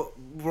 Warren's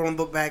rolling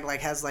book bag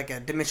has like a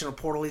dimensional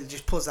portal. He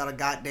just pulls out a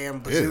goddamn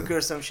bazooka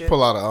or some shit.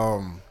 Pull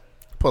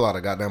out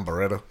a goddamn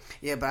Beretta.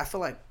 Yeah, but I feel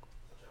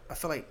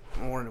like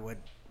Warren would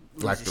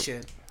lose Like his the-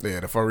 shit. Yeah,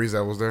 the furries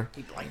that was there.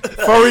 He'd be like,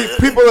 Furry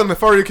people in the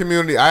furry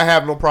community, I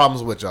have no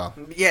problems with y'all.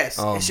 yes,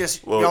 it's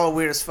just well- y'all are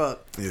weird as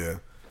fuck. Yeah. Do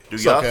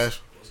What's y'all up, Cash?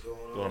 What's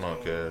going on,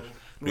 Cash?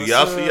 Do What's y'all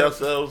up? see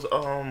yourselves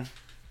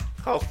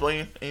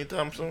cosplaying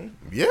anytime soon?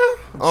 Yeah.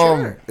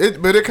 Sure.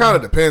 But it kind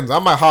of depends. I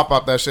might hop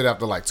out that shit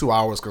after like 2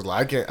 hours because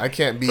like I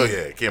can't be. Oh, yeah,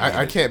 it can't be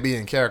I this. can't be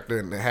in character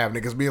and have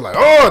niggas be like,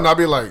 oh, and I'll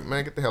be like,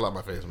 man, get the hell out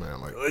my face,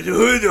 man. Like,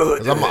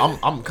 'cause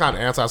I'm kind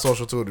of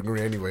antisocial to a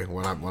degree anyway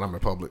when I'm in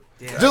public.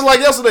 Yeah. Just like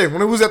yesterday when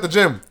we was at the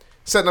gym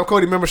setting up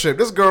Cody membership,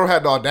 this girl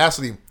had the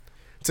audacity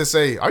to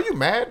say, "Are you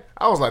mad?"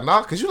 I was like,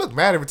 "Nah, cause you look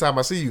mad every time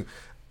I see you."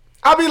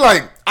 I be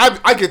like,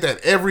 I get that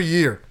every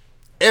year.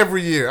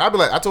 Every year, I be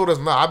like, I told us,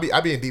 nah, I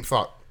be in deep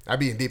thought. I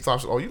be in deep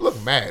thought. Oh, you look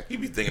mad. You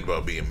be thinking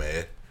about being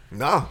mad.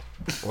 Nah.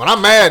 When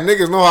I'm mad,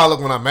 niggas know how I look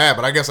when I'm mad,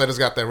 but I guess I just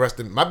got that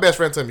resting. My best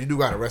friend told me, you do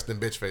got a resting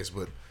bitch face,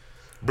 but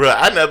Bruh,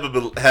 I never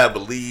have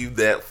believed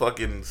that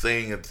fucking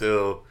saying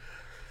until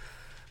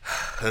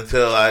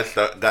I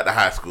got to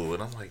high school.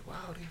 And I'm like, wow,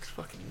 these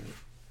fucking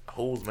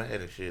hoes mad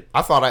and shit.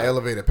 I thought I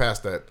elevated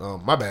past that.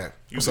 My bad.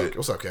 You What's up? good.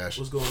 What's up, Cash?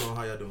 What's going on?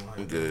 How y'all doing?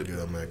 I'm good.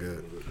 Good, man,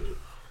 good.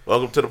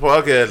 Welcome to the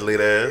podcast, late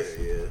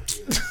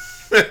ass.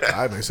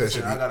 I ain't said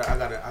shit. I got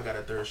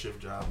a third shift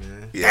job,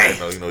 man. Yeah,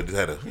 I know, just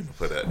had to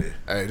put that there.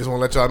 Hey, just want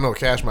to let y'all know,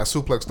 Cash might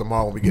suplex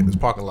tomorrow when we get in this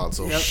parking lot.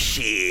 So Yep.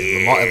 Shit.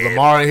 if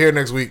Lamar ain't here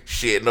next week,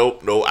 Shit,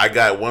 nope. I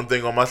got one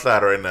thing on my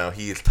side right now.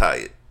 He is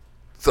tired.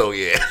 So,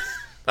 yeah.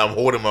 I'm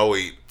holding my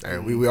weight. hey,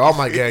 we all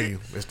might gag you.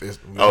 We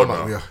Oh, all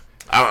might- no. yeah.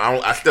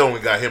 I still only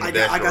got him I and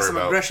Dash got to worry some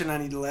about. aggression I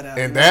need to let out.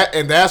 And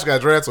Dash got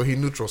dread, so he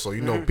neutral. So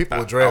people with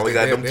I dreads, only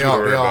got them they two to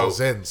worry all about.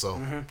 zen. So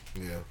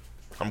yeah.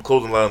 I'm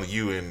closing line on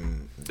you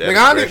and that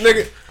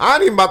Nigga, I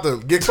ain't even about to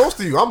get close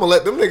to you. I'm gonna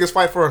let them niggas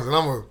fight first, and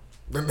I'm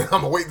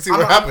gonna wait and see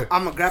what happens.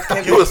 I'm gonna grab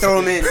Kevin and throw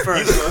him in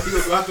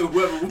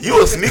first.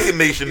 You a sneaking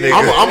nation nigga.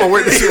 I'm gonna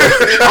wait to see. I'm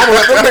gonna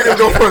let them niggas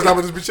go first. I'm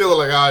gonna just be chilling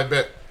like, I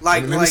bet.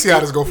 Like, let me see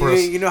how this go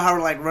first. You know how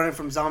we're like running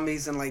from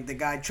zombies and like the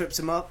guy trips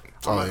him up.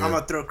 I'm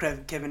gonna throw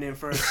Kevin in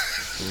first.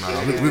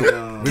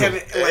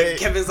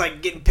 Kevin's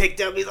like getting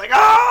picked up. He's like,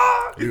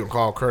 ah. You gonna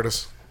call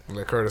Curtis?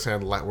 Let Curtis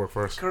handle light work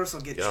first. Curtis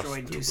will get destroyed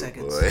in 2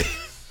 seconds. Boy.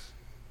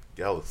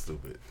 Y'all was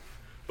stupid.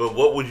 But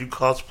what would you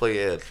cosplay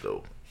as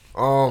though?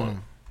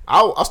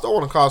 I still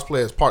want to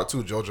cosplay as Part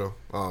 2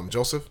 JoJo.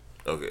 Joseph.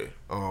 Okay.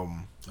 Oh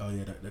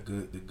yeah, the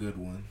good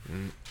one.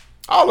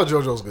 All of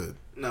JoJo's good.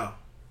 No.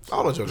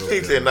 All of JoJo's He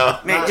good. said no.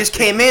 Man, just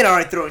came in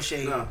already throwing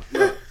shade. No,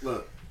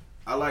 look.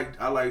 I like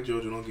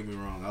JoJo. Don't get me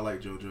wrong. I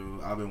like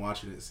JoJo. I've been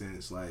watching it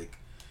since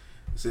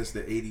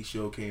the '80s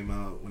show came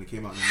out. When it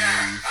came out in the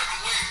 '90s.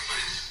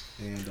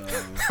 And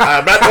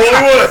I'm not the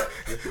only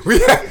one.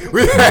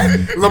 we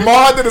had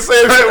Lamar did the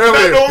same shit I'm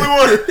earlier. not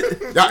the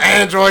only one. Y'all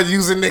Android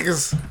using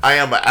niggas. I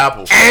am an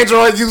Apple.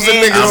 Android using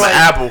Android. niggas. I'm an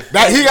Apple.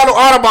 That he got no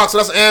Autobots, so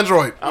that's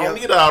Android. I don't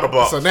need an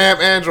Autobot. It's a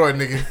damn Android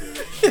nigga.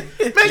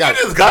 Man,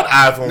 you just got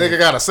iPhone. Nigga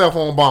got a cell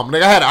phone bomb.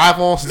 Nigga I had an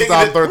iPhone since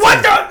Nigga, 2013.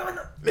 what the?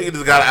 Nigga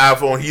just got an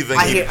iPhone. He's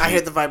I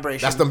hear the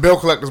vibration. That's them bill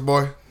collectors,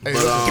 boy. Hey,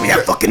 Give me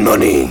that fucking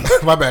money.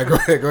 my bad. Go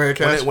ahead,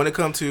 Cash. when it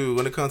comes to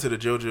the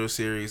JoJo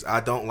series, I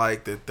don't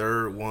like the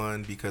third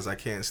one because I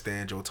can't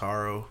stand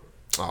Jotaro.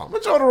 Oh,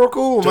 but Jotaro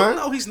cool, man.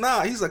 No, he's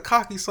not. He's a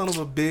cocky son of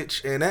a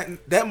bitch, and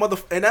that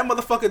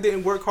motherfucker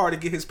didn't work hard to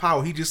get his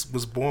power. He just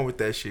was born with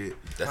that shit.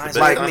 That's Like the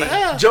Like best me.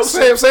 kind of have.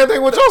 Joseph. Same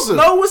thing with Joseph.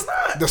 No, it's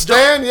not. The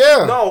stand,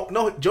 yeah.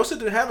 No, Joseph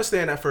didn't have a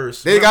stand at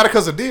first. They got it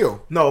because of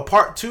deal. No,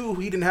 part 2,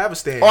 he didn't have a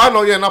stand. Oh, I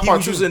know, yeah, not He part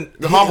was 2. using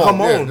The Hamon. Yeah,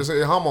 Hamon. just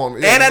Hamon.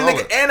 Yeah, And all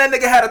that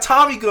nigga had a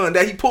Tommy gun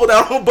that he pulled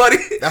out on Buddy.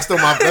 That's still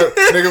my that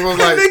nigga was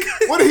like,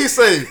 Nigga. what did he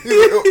say?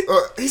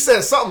 He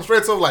said something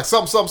straight to like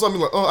something. He's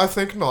like, oh, I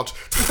think not.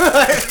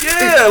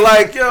 Yeah,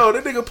 like yo,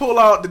 that nigga pull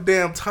out the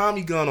damn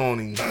Tommy gun on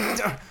him.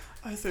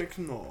 I think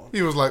not.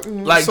 He was like,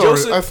 Like sorry,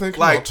 Joseph, I think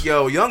like not.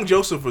 yo, young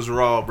Joseph was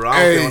raw, bro. I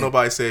don't Hey. care what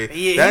nobody say. Yeah,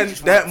 he that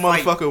just that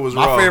wanna fight. motherfucker was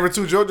My raw. favorite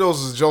two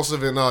JoJo's is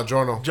Joseph and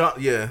Jorno.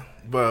 Yeah,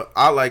 but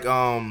I like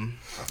Young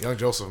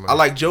Joseph, man. I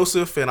like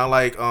Joseph and I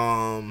like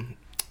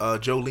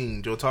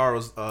Jolene.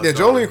 Jotaro's Yeah,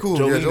 Jolene cool.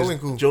 Yeah, Jolene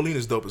cool. Jolene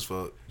is dope as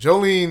fuck.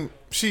 Jolene,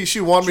 she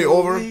won me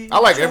over. I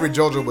like every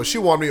JoJo, but she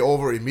won me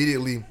over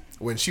immediately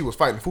when she was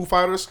fighting Foo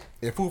Fighters.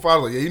 And Foo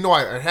Fighters, like, yeah, you know,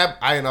 I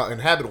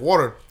inhabit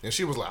water, and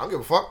she was like, I don't give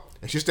a fuck.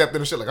 And she stepped in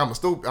and shit like, I'ma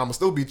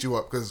still beat you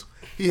up because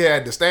he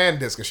had the stand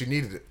disc and she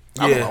needed it.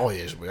 I'm Yeah. like, oh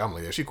yeah, I'm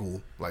like, yeah, she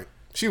cool. Like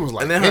she was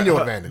like, And then in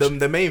your advantage.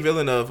 the main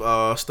villain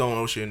of Stone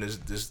Ocean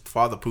is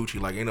Father Poochie.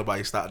 Like ain't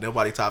nobody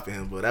topping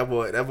him. But that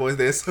boy's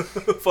there.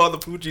 Father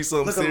Poochie,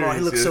 something Look at him, serious.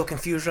 he looks yeah. so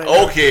confused right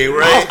now. Okay,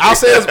 right. I'll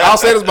say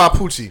this about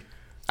Poochie.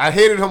 I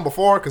hated him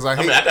before because I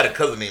I got a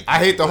cousin named. I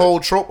hate the Poochie, whole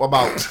trope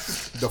about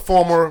the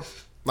former,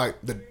 like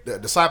the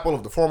disciple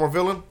of the former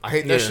villain. I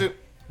hate that Yeah. shit.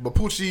 But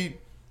Poochie,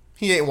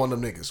 he ain't one of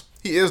them niggas.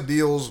 He is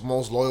Dio's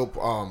most loyal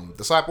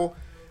disciple,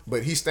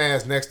 but he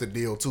stands next to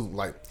Dio too.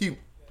 Like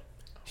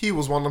he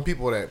was one of them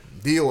people that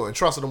Dio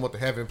entrusted him with the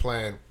heaven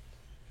plan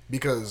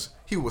because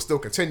he would still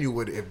continue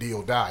with it if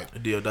Dio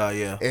died. Deal die,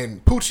 yeah.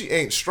 And Poochie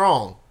ain't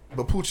strong,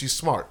 but Poochie's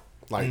smart.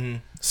 Like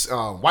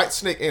White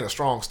Snake ain't a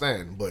strong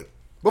stand, but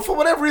for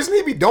whatever reason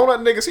he be donut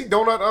niggas. He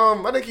donut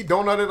I think he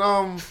donuted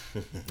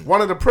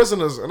one of the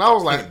prisoners, and I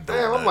was like,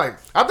 damn. I'm like,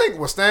 I think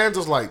with stands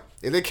is like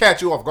if they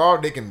catch you off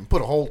guard, they can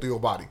put a hole through your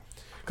body.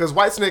 Cause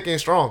White Snake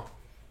ain't strong.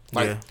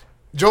 Like Yeah.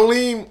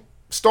 Jolene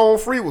Stone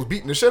Free was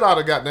beating the shit out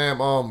of goddamn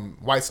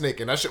White Snake,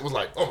 and that shit was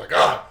like, oh my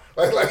god,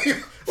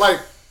 like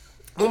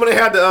when they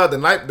had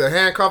the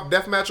handcuff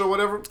death match or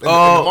whatever in the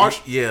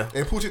march, yeah.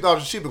 and Poochie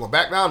thought she was gonna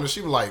back down, and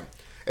she was like,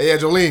 hey, yeah,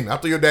 Jolene, I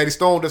threw your daddy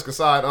stone disc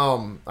inside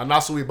a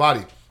Nasui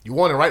body. You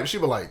won it, right? And she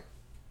was like,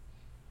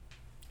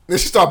 then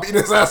she started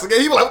beating his ass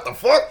again. He was like, what the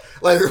fuck?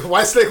 Like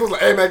White Snake was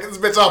like, hey man, get this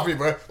bitch off me,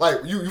 bro. Like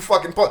you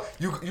fucking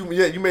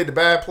you made the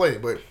bad play,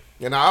 but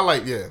I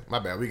like, yeah, my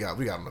bad. We got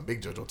on a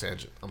big JoJo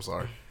tangent. I'm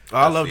sorry.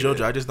 I love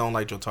JoJo. I just don't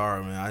like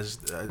Jotaro,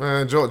 man.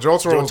 Man,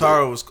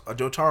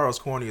 Jotaro's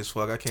corny as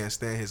fuck. I can't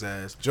stand his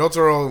ass.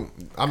 Jotaro,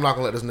 I'm not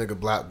gonna let this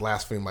nigga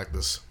blaspheme like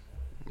this.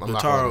 I'm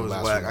not gonna let him Jotaro is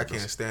blaspheme whack. like I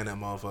can't this. stand that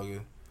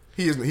motherfucker.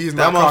 He's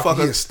That not cocky,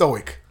 motherfucker- he is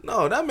stoic.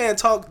 No, that man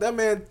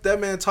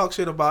talk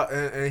shit about,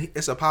 and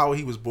it's a power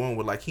he was born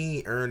with. Like he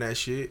ain't earned that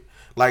shit.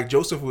 Like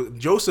Joseph,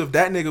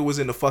 that nigga was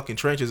in the fucking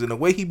trenches, and the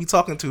way he be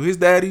talking to his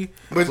daddy,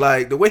 But-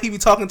 like the way he be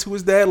talking to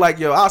his dad, like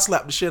yo, I'll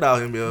slap the shit out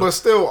of him, yo. But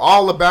still,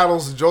 all the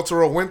battles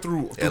Jotaro went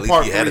through least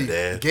part he had a 3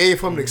 dad.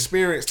 gave him the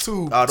experience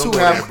to Oh, don't go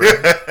have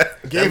there,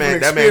 gave him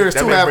experience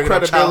to have bringing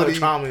up childhood credibility.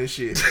 trauma and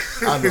shit.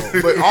 I know,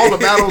 but all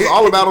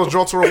the battles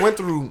Jotaro went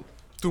through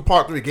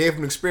part 3 gave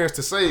him experience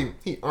to say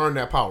he earned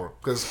that power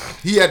because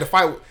he had to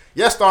fight.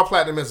 Yes, Star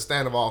Platinum is a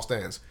stand of all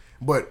stands,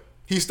 but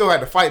he still had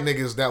to fight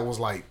niggas that was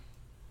like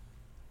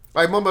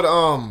remember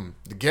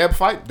the Geb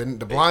fight, the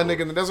blind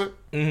nigga in the desert.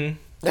 Mm-hmm.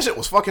 That shit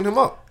was fucking him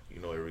up.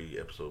 You know, every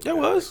episode. Yeah, it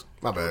was.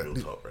 My bad. Real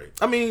talk, right?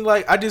 I mean,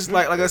 like I just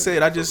like I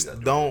said, I So just we gotta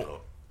do don't. real talk.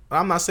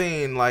 I'm not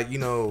saying like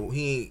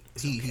he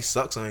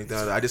sucks or anything.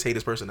 I just hate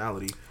his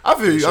personality. I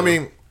feel you. Sure. I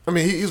mean,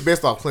 he was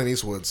based off Clint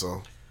Eastwood,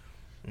 so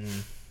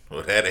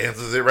Well, that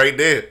answers it right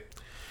there.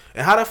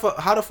 And how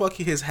the fuck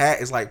his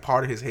hat is like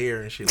part of his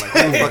hair and shit. Like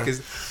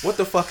what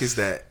the fuck is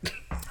that?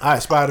 I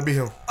aspire to be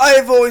him.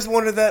 I've always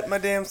wanted that my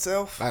damn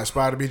self. I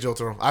aspire to be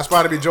Jotaro. I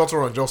aspire to be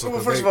Jotaro and Joseph. Well,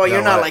 'cause first they- of all, you're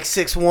they're not right like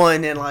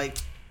 6'1" and like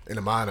in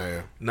the mind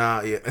area.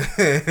 Nah, yeah.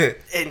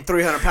 and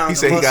 300 pounds. he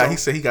said of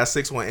he got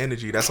muscle. 6'1"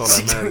 energy. That's all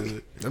that matters.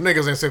 Them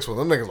niggas ain't 6'1".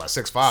 Them niggas like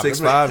 6'5".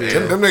 6'5", Them,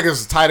 yeah. them niggas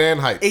is tight end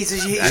height. He's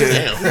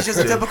just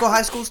a typical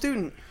high school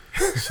student.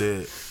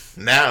 Shit.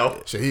 Now,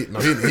 Shit, he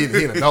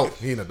an adult.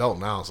 He an adult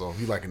now, so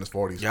he like in his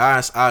 40s.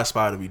 Yeah, I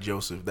aspire to be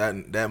Joseph. That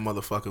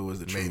motherfucker was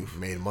the truth.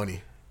 Made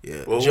money.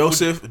 Yeah, Well,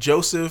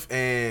 Joseph,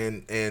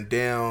 and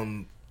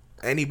damn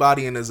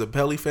anybody in the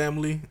Zappelli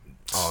family,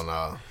 Oh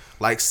nah.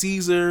 like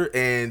Caesar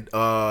and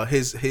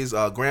his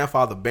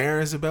grandfather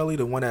Baron Zappelli,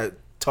 the one that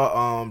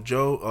taught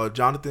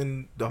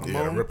Jonathan the Yeah,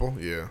 Hamon. Ripple.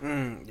 Yeah.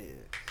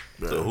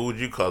 so who would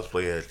you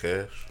cosplay as,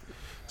 Cash?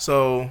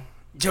 So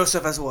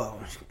Joseph as well.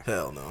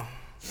 hell no.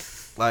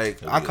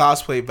 Like I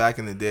cosplayed back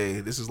in the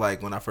day. This is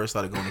like when I first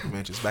started going to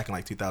conventions back in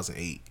like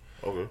 2008.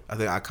 Okay. I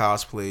think I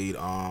cosplayed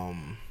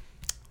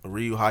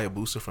Ryu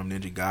Hayabusa from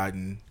Ninja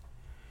Gaiden,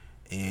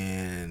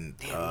 and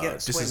Damn, you gotta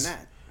explain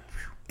that.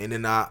 And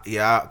then I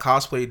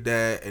cosplayed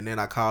that, and then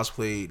I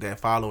cosplayed that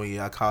following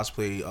year. I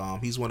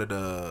cosplayed. He's one of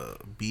the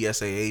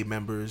BSAA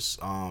members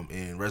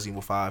in Resident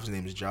Evil 5. His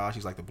name is Josh.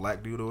 He's like the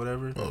black dude or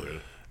whatever. Okay.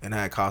 And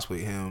I had cosplayed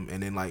him,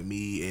 and then like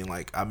me and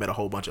like I met a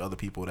whole bunch of other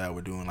people that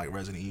were doing like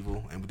Resident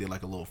Evil, and we did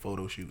like a little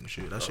photo shoot and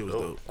shit. That shit was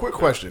dope. Quick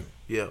question.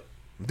 Yeah.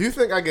 Do you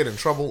think I get in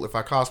trouble if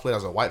I cosplay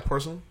as a white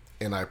person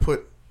and I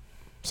put,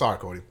 sorry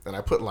Cody, and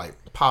I put like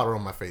powder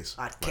on my face?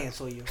 I'd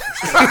cancel you.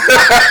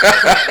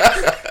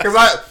 Because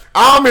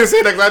I don't mean to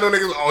say that because I know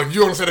niggas. Oh,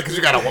 you don't say that because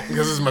you got a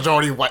because there's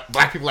majority white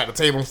black people at the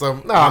table and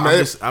stuff. Nah,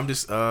 man. I'm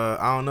just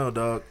I don't know,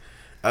 dog.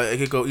 It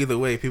could go either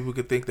way. People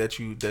could think that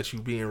you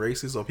being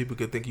racist, or people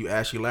could think you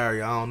Ashley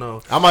Larry. I don't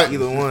know. I might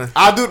either one.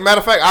 I'll do. Matter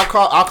of fact, I'll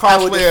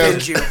would cosplay defend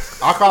as you.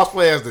 I'll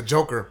cosplay as the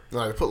Joker.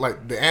 Like put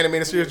like the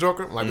animated series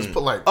Joker. Like just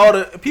put like. Oh,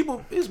 the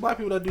people, it's black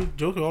people that do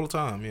Joker all the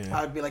time. Yeah.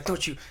 I'd be like,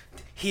 don't you?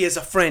 He is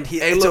a friend. Hey,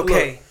 It's look,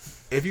 okay. look.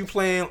 If you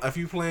playing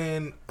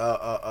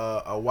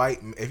a white,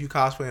 if you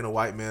cosplaying a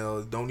white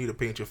male, don't need to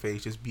paint your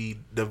face. Just be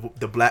the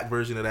black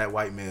version of that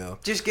white male.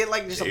 Just get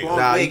like just a Nah, blonde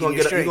Nah, wig.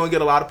 you're gonna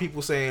get a lot of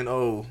people saying,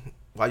 "Oh,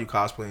 why you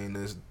cosplaying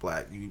this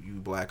black? You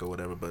black or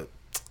whatever." But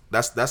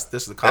that's the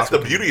cosplay. That's the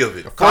beauty of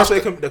it. The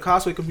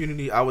cosplay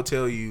community. I would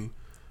tell you,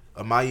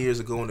 my years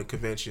of going to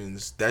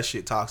conventions, that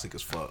shit toxic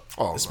as fuck.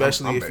 Oh,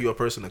 especially I'm if bad. you're a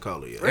person of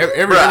color. Yeah.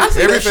 Bro, I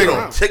see that shit everything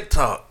on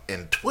TikTok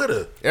and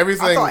Twitter.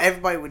 everything. I thought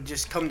everybody would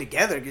just come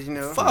together because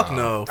Fuck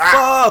no.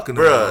 Fuck no.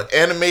 Bruh,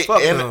 anime.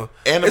 Fuck no.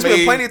 Anime. It's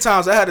been plenty of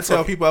times I had to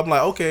tell people, I'm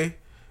like, okay,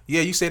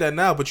 yeah, you say that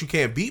now, but you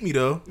can't beat me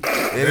though.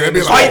 And It'd be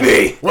it's like, Fight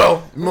me!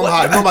 Well, remember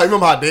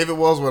how David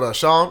was with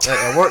Sean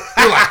at work?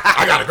 He was like,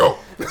 I gotta go.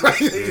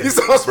 He's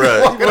so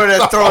Bruh. You wanted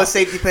to throw a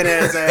safety pin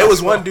at his ass. it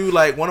was one dude,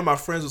 like one of my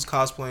friends was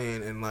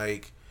cosplaying, and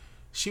like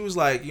she was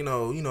like, you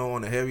know,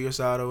 on the heavier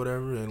side or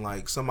whatever, and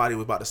like somebody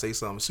was about to say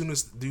something. As soon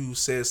as dude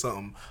said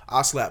something,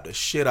 I slapped the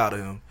shit out of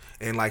him,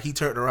 and like he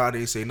turned around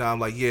and he said, "Nah," I'm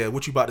like, "Yeah,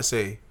 what you about to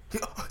say?"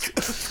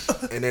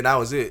 And then that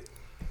was it.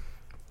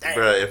 Dang,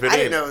 Bruh, if it I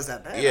didn't ain't- know it was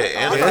that bad. yeah, I thought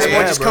anime-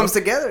 everyone Yeah, just bro. comes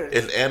together.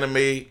 It's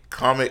anime,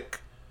 comic,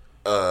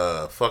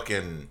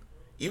 fucking,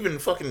 even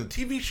fucking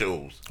TV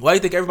shows. Why do you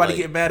think everybody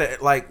Like- get mad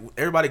at like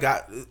everybody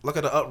got look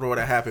at the uproar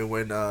that happened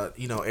when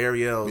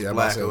Ariel was Yeah, I'm black about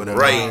to or say, whatever.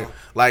 right.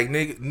 Like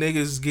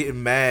niggas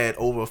getting mad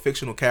over a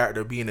fictional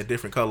character being a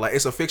different color. Like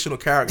it's a fictional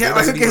character. Yeah, It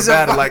doesn't like, even it's a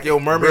matter. fuck- Like yo,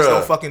 mermaids Bruh.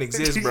 don't fucking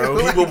exist,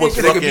 bro. People was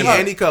They could be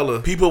fucking- any color.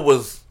 People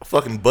was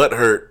fucking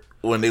butthurt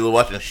when they were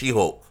watching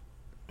She-Hulk,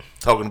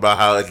 talking about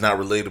how it's not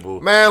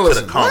relatable Man, to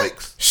listen. the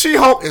comics.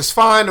 She-Hulk is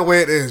fine the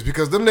way it is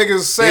because them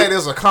niggas said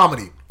it's a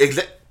comedy.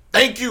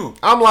 Thank you.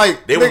 I'm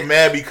like, They was nigga-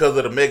 mad because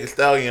of the Mega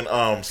Stallion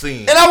scene.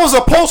 And that was a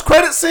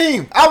post-credit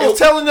scene. I was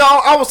telling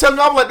y'all, I was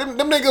like, them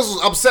niggas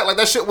was upset like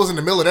that shit was in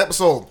the middle of the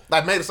episode.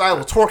 Like, Meg Thee Stallion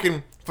was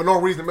twerking for no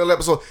reason in the middle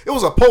of the episode. It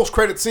was a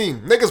post-credit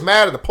scene. Niggas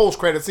mad at the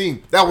post-credit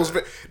scene. That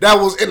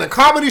was in a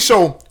comedy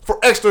show for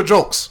extra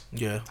jokes.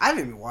 Yeah. I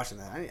haven't been watching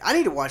that. I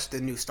need to watch the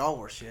new Star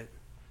Wars shit.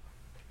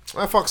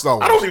 Man, fuck Star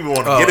Wars. I don't even want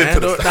to get into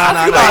Andor- the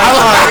Nah,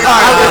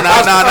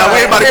 stuff. we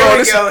ain't about to go on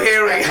this.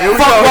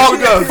 Here we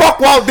go. Fuck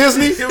Walt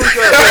Disney.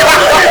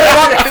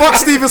 Fuck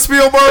Steven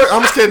Spielberg.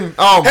 I'm just kidding.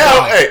 Oh,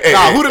 Hell, hey, nah,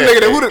 hey, who the hey,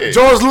 nigga? hey, Who the hey.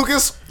 George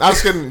Lucas? I'm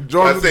just kidding.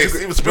 George I say Lucas.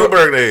 Steven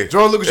Spielberg there.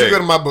 George Lucas, you Hey.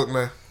 good in my book,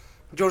 man.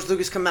 George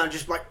Lucas come out and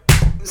just like.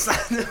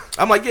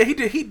 I'm like, yeah, he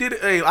did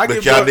it. Hey, I But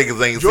give y'all George-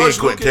 niggas ain't George seen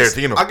Quentin Lucas-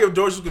 Tarantino. I give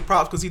George Lucas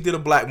props because he did a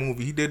black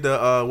movie. He did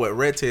the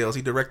Red Tails.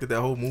 He directed that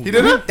whole movie. He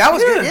did it? That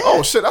was good. Yeah.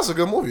 Oh shit, that's a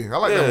good movie. I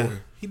like that Yeah, movie.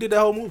 he did that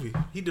whole movie.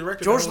 He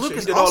directed George that whole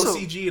Lucas shit. He did all also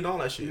the CG and all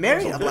that shit.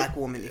 Married It a was so black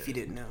woman, if you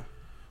didn't know.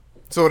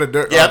 So did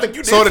Dirk. Yeah, I think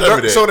you did So did tell me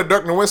Dirk. that. So did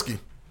Dirk Nowitzki.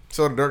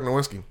 So did Dirk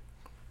Nowitzky.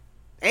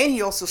 And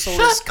he also sold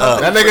his up.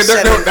 company. That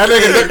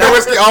nigga Dick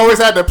Nowitzki always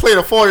had to play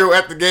the foil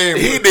at the game.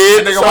 He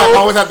did, That nigga so-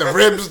 always had the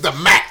ribs, the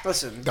mac,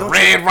 Listen, the don't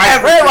red you rice.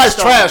 ever Red put rice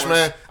Star trash, Wars.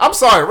 man. I'm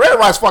sorry, red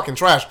rice fucking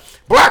trash.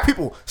 Black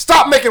people,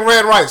 stop making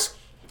red rice.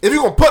 If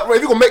you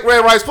gonna make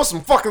red rice, put some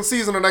fucking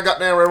seasoning in that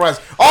goddamn red rice.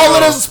 All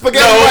it is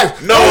spaghetti rice.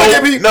 Don't look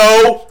at me.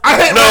 I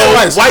hate red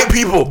rice. White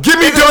people. Give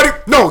me dirty.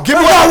 No, give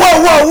me.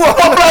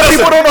 Whoa. Black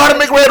people don't know how to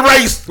make red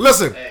rice.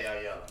 Listen.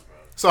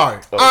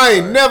 Sorry, I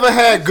ain't never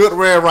had good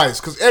red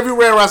rice. Cause every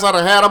red rice I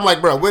done had, I'm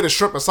like, bro, where the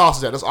shrimp and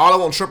sausage at? That's all I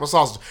want, shrimp and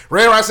sausage.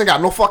 Red rice ain't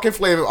got no fucking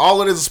flavor.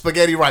 All it is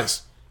spaghetti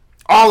rice.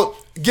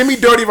 Give me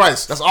dirty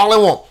rice. That's all I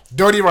want.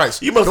 Dirty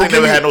rice. You must Don't have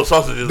give never me- had no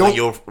sausages don't- in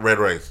your red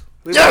rice.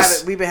 We've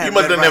Yes! been having You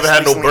must red have never rice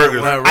had no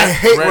recently. burgers. I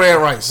hate red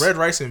rice. Red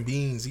rice and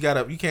beans. You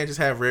can't just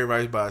have red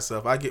rice by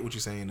itself. I get what you're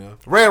saying though.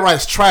 Red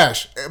rice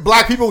trash.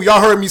 Black people, y'all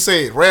heard me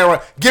say it. Red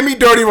rice. Give me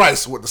dirty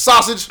rice with the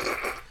sausage.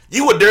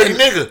 You a dirty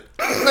nigga.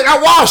 Like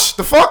I wash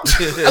the fuck.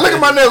 I look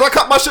at my nails. I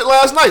cut my shit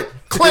last night.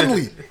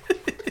 Cleanly.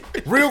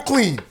 Real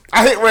clean.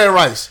 I hate red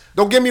rice.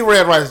 Don't give me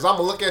red rice. I'm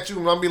gonna look at you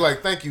and I'm gonna be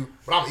like, thank you,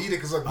 but I'm gonna eat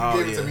it because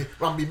you gave it to me.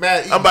 But I'm gonna be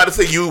mad. I'm about to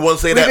say you wouldn't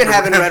say We've that. been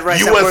having red rice.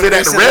 You at wouldn't say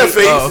work that to Rev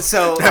recently. face.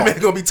 So That man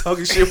gonna be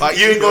talking shit about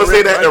You ain't gonna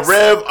say that to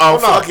Rev. Oh,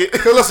 fuck it.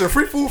 Cause listen,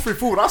 free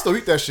food. I still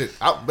eat that shit.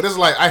 But it's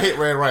like I hate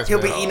red rice.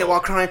 he'll be man. eating it while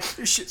crying.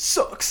 This shit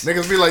sucks.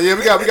 Niggas be like, yeah,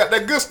 we got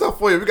that good stuff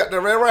for you. We got that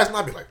red rice, and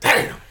I be like,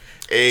 damn.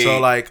 Hey,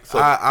 So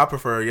I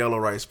prefer yellow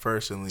rice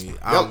personally.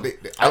 I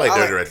I like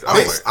dirty rice. I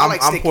like it. I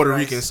like I'm sticky Puerto rice.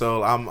 Rican,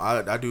 so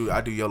I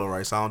do yellow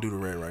rice. I don't do the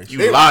red rice.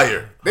 You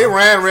liar. They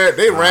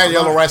ran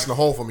yellow rice in the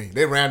hole for me.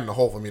 They ran in the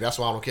hole for me. That's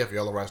why I don't care for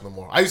yellow rice no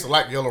more. I used to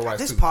like yellow rice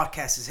This too.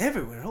 podcast is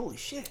everywhere. Holy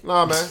shit.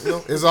 Nah, man,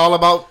 it's all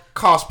about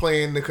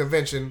cosplaying the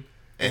convention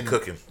And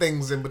cooking.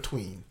 things in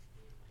between.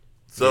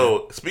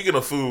 So speaking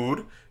of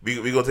food, we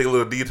gonna take a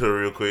little detour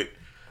real quick.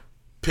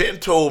 Penn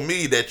told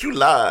me that you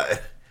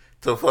lied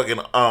to fucking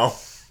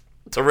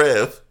to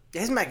Rev.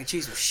 His mac and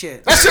cheese was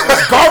shit. That shit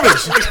was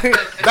garbage.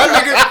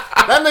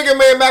 that nigga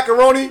made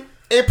macaroni.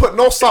 Ain't put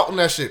no salt in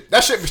that shit.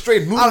 That shit be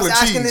straight noodle I was and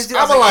asking this cheese. dude,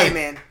 I I'm was like, like, hey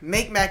man,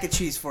 make mac and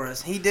cheese for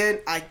us. He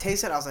did. I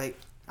tasted it. I was like,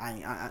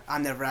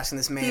 I'm never asking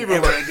this man he be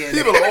ever like, again.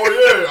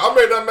 oh yeah, I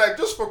made that mac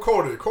just for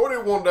Cody. Cody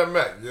wanted that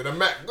mac. Yeah, the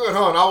mac good,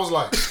 huh? And I was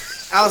like,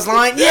 I was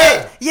lying.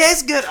 Yeah,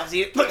 it's good. I was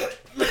eating. Look at it.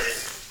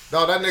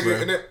 no, that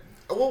nigga. And then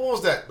what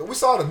was that? We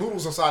saw the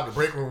noodles inside the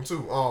break room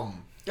too.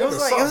 It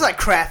was like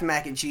Kraft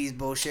mac and cheese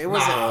bullshit. It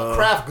wasn't.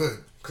 Kraft good.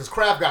 Cause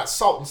Kraft got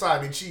salt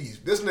inside the cheese.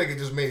 This nigga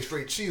just made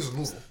straight cheese and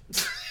noodle.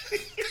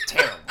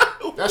 terrible.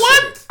 That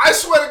shit, I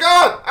swear to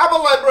God, I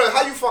was like, bro,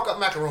 how you fuck up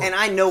macaroni? And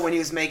I know when he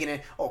was making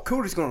it. Oh,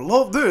 Cody's gonna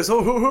love this.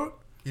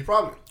 He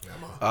probably. Yeah,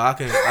 man. I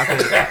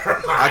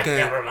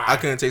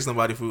can't taste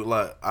nobody's food.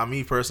 Like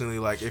me personally,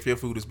 like if your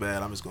food is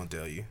bad, I'm just gonna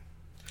tell you.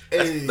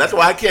 That's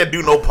why I can't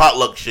do no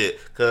potluck shit,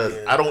 cause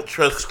I don't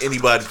trust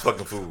anybody's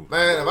fucking food.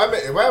 Man,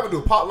 if I ever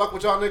do potluck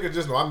with y'all niggas,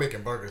 just know I'm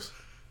making burgers.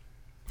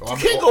 You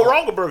can't go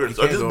wrong with burgers,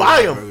 or Can't just go buy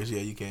wrong with them. burgers.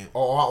 Yeah, you can't.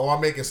 Or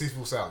I'm making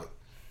seafood salad.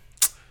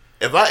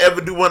 If I ever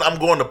do one, I'm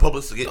going to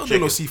Publix to get Don't do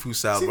chicken. no seafood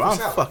salad, Seafood bro. I'm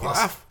salad, fucking.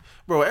 awesome.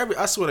 Bro,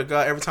 I swear to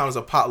God, every time there's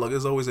a potluck,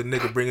 there's always a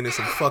nigga bringing in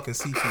some fucking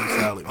seafood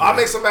salad. I man.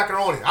 make some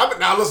macaroni.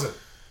 Now listen,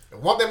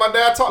 one thing my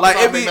dad taught me Like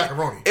is I it make be,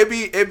 macaroni.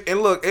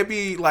 it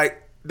be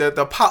like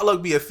the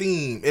potluck be a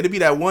theme. It'd be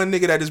that one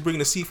nigga that just bringing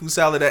the seafood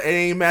salad that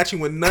ain't matching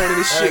with none of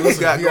this Hey, shit listen,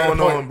 we got he a going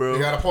point. on, bro. He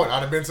got a point.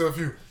 I'd have been to a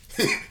few.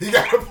 He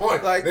got a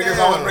point. Like, Niggas damn.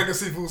 always bringing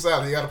seafood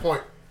salad. He got a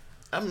point.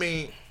 I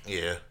mean,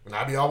 yeah, And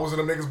I be always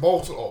in them niggas'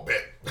 bowls. Oh,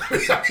 bet.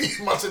 I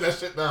be munching that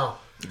shit down.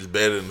 it's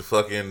better than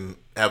fucking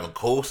having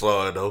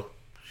coleslaw though.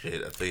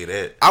 Shit, I tell you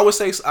that. I would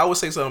say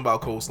something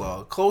about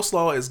coleslaw.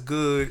 Coleslaw is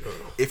good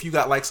if you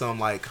got like some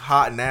like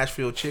hot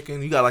Nashville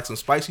chicken. You got like some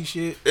spicy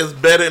shit. It's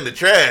better in the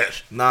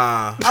trash.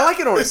 Nah. I like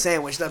it on a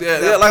sandwich.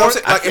 Yeah, like I'm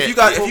saying, like I if can't-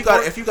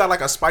 you got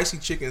like a spicy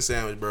chicken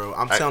sandwich, bro,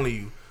 I'm telling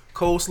you,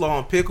 coleslaw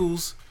and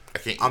pickles. I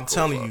can't. Eat I'm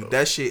telling coleslaw, you, though.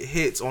 that shit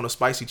hits on a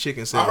spicy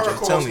chicken I sandwich. heard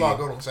I'm telling coleslaw you,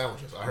 good on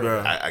sandwiches. I heard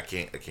Bruh. that. I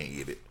can't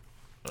eat it.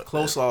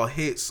 coleslaw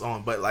hits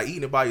on, but like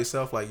eating it by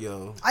yourself, like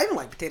yo, I even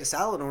like potato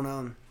salad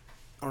on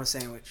a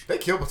sandwich. They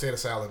kill potato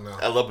salad now.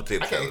 I love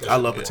potato I can't eat salad. that I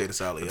love Yeah. potato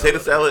salad. Potato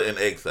yo. salad and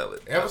egg salad.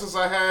 Ever since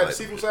I had like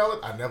seafood salad,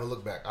 I never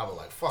looked back. I was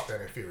like, fuck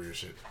that inferior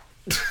shit.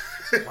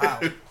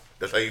 Wow.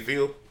 That's how you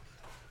feel?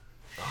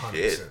 100%.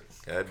 Shit.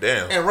 God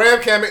damn. And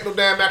Ram can't make no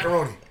damn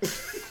macaroni.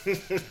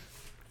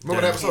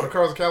 Remember that episode of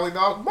Curls of Cali,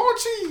 dog? More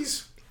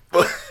cheese.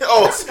 oh,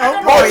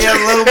 Oh yeah,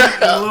 a little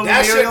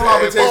That shit Muriel.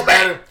 probably Hey, tastes fall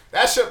back. better.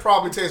 That shit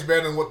probably tastes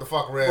better than what the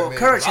fuck Ram Well, made.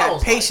 Courage I had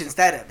was patience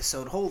that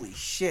episode. Holy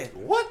shit.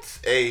 what?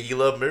 Hey, you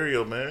love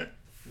Muriel, man.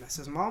 That's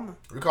his mama.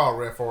 Like, we call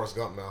Red Forrest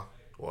Gump now.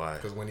 Why?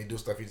 Because when he do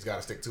stuff, he just got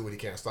to stick to it. He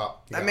can't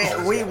stop. He I got mean,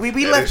 always we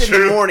That left is in the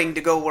true. morning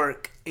to go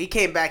work. He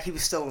came back. He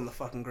was still on the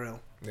fucking grill.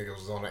 Nigga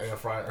was on the air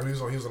fryer. He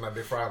was on that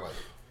big fryer like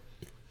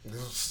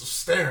just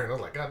staring. I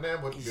was like, God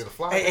damn, what you did a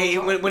fly? Hey,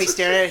 when he's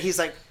staring at it, he's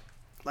like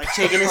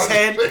shaking his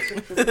head.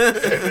 and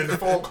then the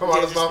foam come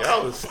out his mouth.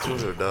 Y'all was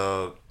stupid,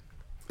 dog.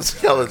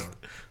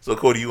 So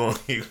Cody, you gonna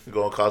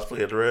cosplay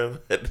at the Rev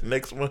at the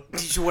next one? You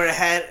should wear a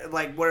hat,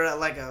 like wear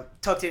like a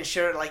tucked in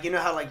shirt, like you know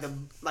how like the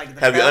Have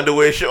belt, your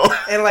underwear show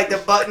and like the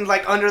button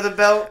like under the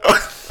belt.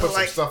 Put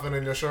like, some stuff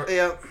in your shirt.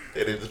 Yeah.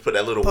 and then just put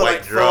that little Put, white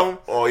like, drop. foam.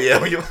 Oh yeah,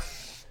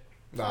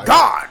 Nah,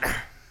 God.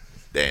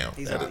 damn.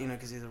 He's That out, is- you know,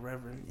 because he's a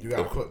reverend. you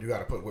gotta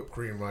put whipped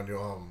cream around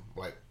your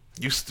like.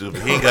 you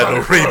stupid. He ain't got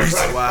no rabies.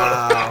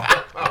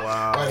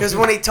 Wow. Because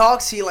when he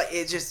talks, he like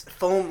it just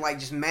foam like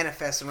just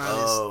manifests around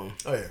his. Oh.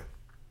 Oh yeah.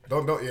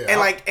 Don't yeah. And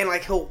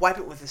like he'll wipe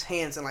it with his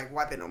hands and like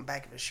wipe it on the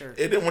back of his shirt.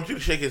 It didn't want you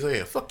to shake his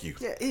hand. Fuck you.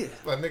 Yeah, ew.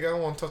 like nigga, I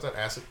don't want to touch that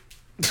acid.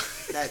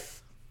 That.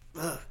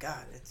 Oh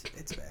God,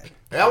 it's bad.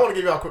 Hey, I want to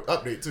give y'all a quick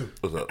update too.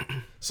 What's up?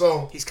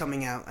 So He's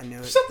coming out. I knew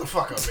it. shut the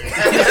fuck up,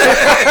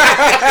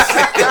 man.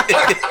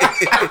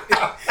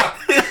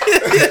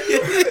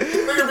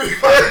 Nigga be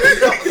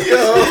fucking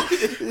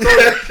yo.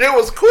 That shit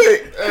was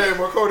quick. Hey,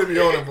 boy, Cody be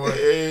on it, boy.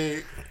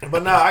 Hey.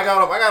 But nah, I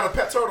got a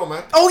pet turtle,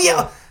 man. Oh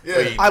yeah.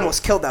 Yeah. I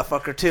almost killed that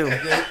fucker too.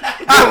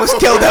 I almost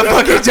killed that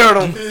fucking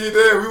turtle. He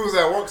did. We was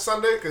at work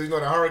Sunday because you know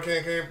the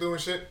hurricane came through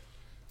and shit.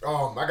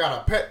 I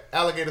got a pet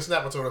alligator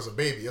snapper turtle as a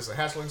baby. It's a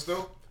hatchling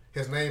still.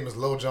 His name is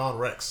Lil John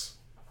Rex.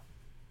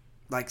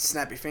 Like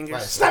snap your fingers.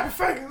 Like snap your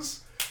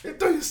fingers and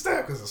do your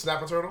snap because it's a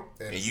snapper turtle.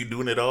 And you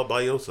doing it all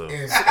by yourself.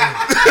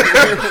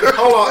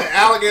 Hold on,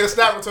 alligator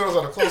snapper turtles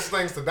are the closest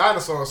things to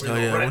dinosaurs. So you Oh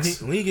know, yeah,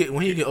 Rex. when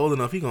he get old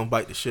enough, he gonna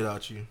bite the shit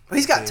out you.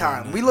 He's got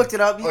time. We looked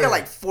it up. He's Oh, got yeah.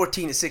 like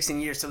 14 to 16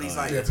 years till he's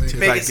like yeah, till he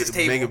big gets as his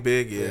table. Make it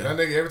big, Yeah, yeah. that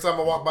nigga. Every time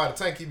I walk by the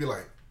tank, he be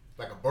like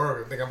a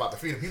burger. Think I'm about to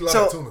feed him. He love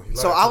So, that tuna. He love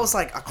so that I tuna. was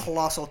like a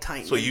colossal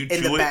titan. So you in the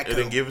chew it back and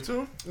then give it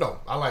to him? No,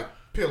 I like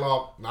peel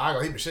off. Nah,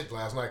 he been shit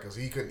last night because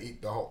he couldn't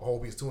eat the whole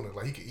piece of tuna.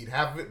 Like he could eat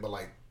half of it, but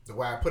like the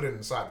way I put it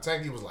inside the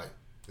tank, he was like,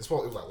 it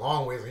was like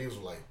long ways, and he was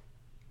like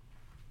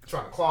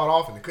trying to claw it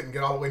off, and he couldn't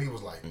get all the way. And he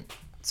was like,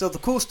 So the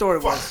cool story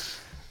was,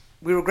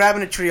 we were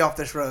grabbing a tree off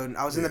this road.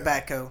 I was in the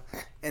Yeah. backhoe,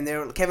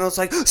 and Kevin was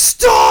like,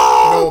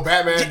 "Stop!" no,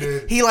 Batman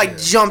did. He like Yeah.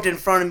 jumped in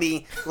front of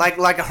me like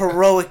a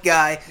heroic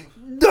guy.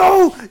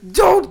 No,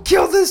 don't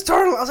kill this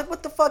turtle. I was like,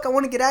 what the fuck? I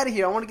want to get out of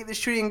here. I want to get this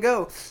tree and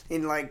go.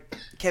 And like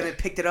Kevin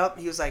picked it up.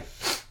 He was like,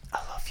 I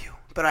love you,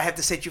 but I have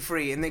to set you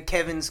free. And then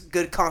Kevin's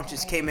good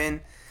conscience came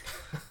in.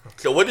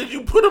 So what did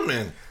you put him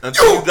in?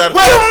 Until you got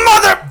You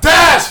mother!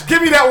 Dash,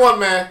 give me that one,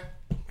 man.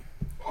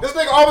 This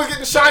nigga always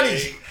getting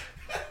shinies.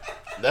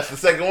 That's the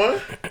second one?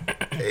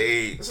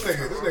 Hey. This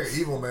nigga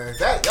evil, man.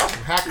 Y'all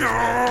some hackers,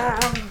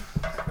 man.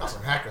 Y'all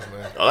some hackers,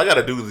 man. All I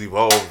gotta do is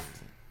evolve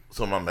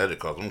some of my magic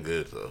cards. I'm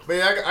good, so. But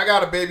yeah, I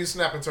got a baby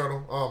snapping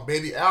turtle,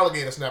 baby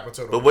alligator snapping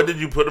turtle. But what did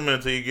you put him in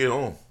until you get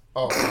home?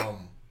 Oh,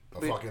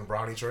 a fucking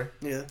brownie tray.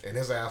 Yeah. And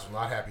his ass was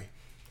not happy.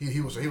 He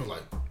was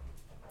like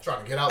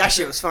trying to get out. That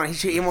shit was funny.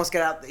 He almost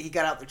got out. He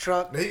got out the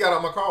truck. Then he got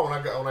out my car when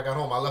I got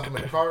home. I left him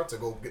in the car to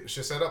go get the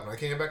shit set up. And I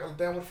came back. I was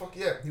damn, what the fuck?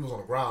 Yeah, he was on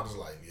the ground, just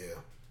like yeah.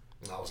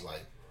 And I was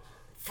like,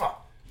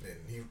 fuck. And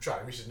he tried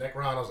to reach his neck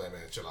around. I was like,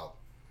 man, chill out.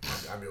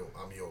 I'm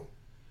your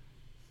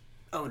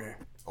Owner.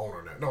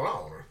 owner now. No,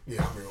 not owner.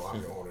 Yeah,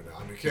 I'm your owner now.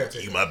 I'm your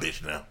caretaker. You my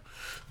bitch now.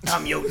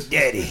 I'm your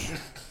daddy.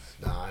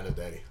 Nah, I ain't a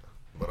daddy.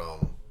 But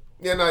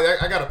yeah, no,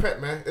 I got a pet,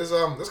 man. It's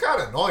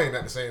kind of annoying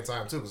at the same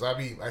time too, cause I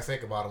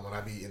think about him when I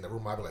be in the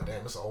room. I be like,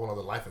 damn, it's a whole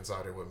other life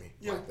inside here with me.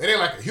 Yeah. Like, it ain't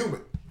like a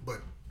human, but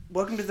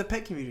Welcome to the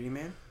pet community,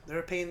 man. They're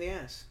a pain in the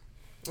ass.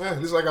 yeah,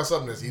 at least I got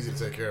something that's easy to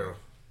take care of.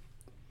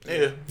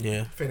 Yeah.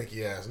 Yeah.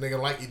 Finicky ass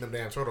nigga like eating them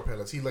damn turtle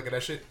pellets. He look at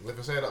that shit, lift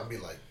his head up, and be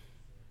like,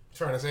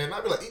 turn his head, and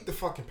I be like, eat the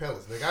fucking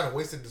pellets, nigga. I done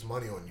wasted this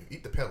money on you.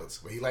 Eat the pellets,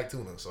 but he like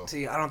tuna, so.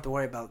 See, I don't have to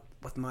worry about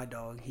with my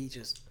dog. He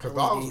just Cause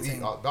he'll eat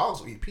anything.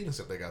 dogs will eat peanuts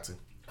if they got to.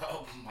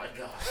 Oh my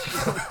god.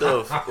 What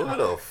the fuck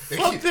They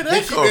did keep, that they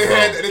keep come their from?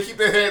 head. They keep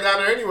their head down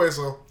there anyway.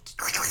 So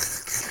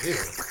yeah.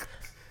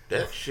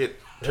 That shit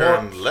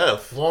turned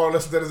left. Warren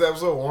listened to this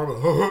episode.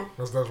 Warren,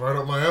 like, that's right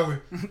up my alley.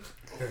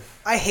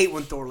 I hate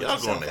when Thor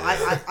lets Y'all himself. going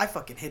to hell. I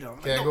fucking hit him.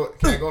 Can't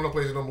go no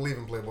place you don't believe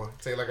in, Playboy.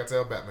 Tell you like I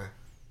tell Batman.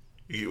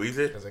 What you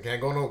said? I said can't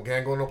go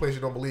no place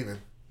you don't believe in.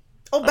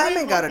 Oh,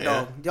 Batman got a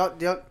yeah. dog.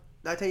 Y'all,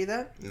 did I tell you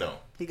that? No.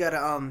 He got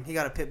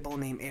a pit bull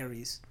named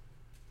Ares.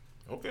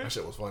 Okay. That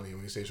shit was funny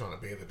when you say trying to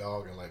bathe the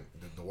dog and like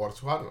the water's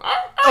too hot.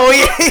 Oh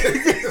yeah.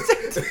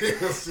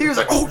 He was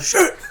like, oh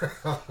shit.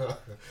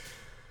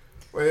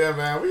 Well, yeah,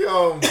 man. We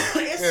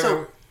It's yeah, so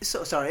man,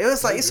 so sorry. It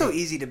was like it's so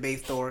easy to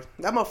bathe Thor.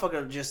 That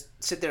motherfucker just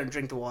sit there and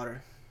drink the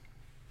water.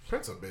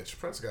 Prince a bitch.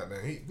 Prince got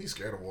that. He's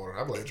scared of water.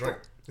 I'm like drink.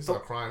 He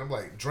started crying. I'm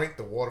like drink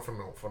the water from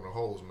the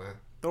hose, man.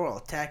 Thor will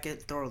attack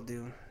it. Thor will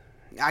do.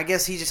 I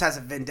guess he just has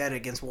a vendetta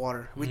against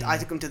water. I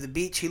took him to the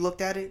beach. He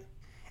looked at it.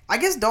 I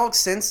guess dogs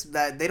sense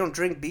that they don't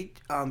drink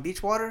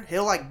beach water.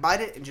 He'll like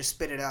bite it and just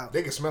spit it out.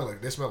 They can smell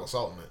it. They smell the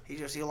salt in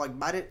it. He'll like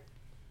bite it,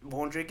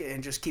 won't drink it,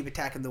 and just keep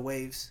attacking the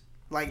waves.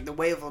 Like the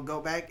wave will go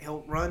back,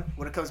 he'll run.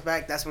 When it comes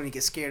back, that's when he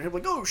gets scared. He'll be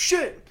like, "Oh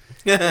shit!"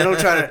 And he'll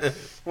try to.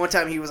 One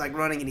time he was like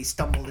running and he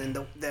stumbled and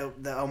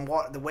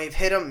the wave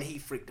hit him and he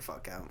freaked the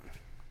fuck out.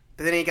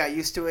 But then he got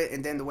used to it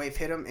and then the wave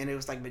hit him and it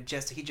was like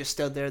majestic. He just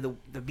stood there. The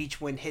beach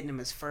wind hitting him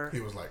his fur.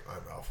 He was like,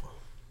 I'm alpha.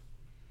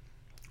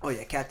 Oh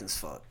yeah, Captain's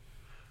fuck.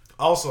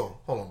 Also,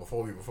 hold on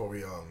before we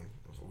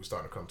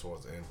start to come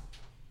towards the end.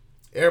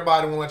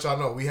 Everybody want to let y'all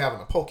know we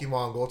having a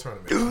Pokemon Go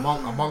tournament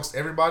amongst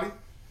everybody.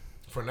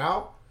 For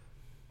now,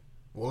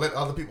 we'll let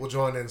other people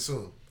join in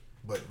soon,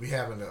 but we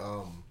having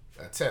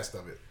a test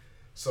of it.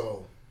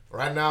 So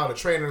right now, the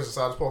trainers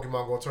inside this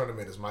Pokemon Go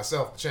tournament is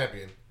myself, the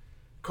champion,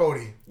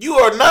 Cody. You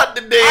are not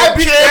the I damn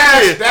beat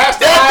champion. Dash.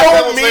 That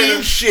don't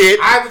mean shit.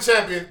 I'm the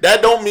champion.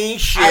 That don't mean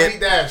shit. I beat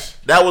Dash.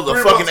 That was a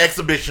 3 fucking months-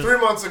 exhibition. 3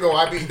 months ago,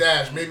 I beat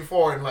Dash. Maybe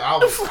 4, and like I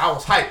was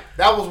hyped.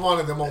 That was one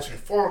of the most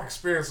euphoric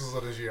experiences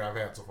of this year I've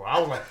had so far. I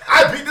was like,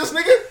 I beat this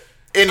nigga.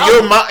 In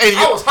your mind,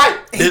 I was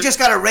hyped. He just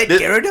got a red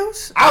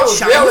Gyarados? I was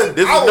Shiny? yelling.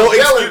 This is I no was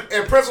yelling, excuse.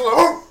 and Prince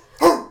was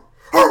like,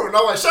 and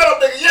I'm like, shut up,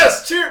 nigga.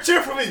 Yes,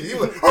 cheer for me. He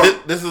was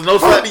like, This is no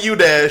slight to you,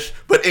 Dash,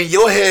 but in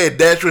your head,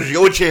 Dash was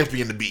your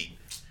champion to beat.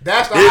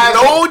 Dash the There's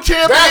highest. no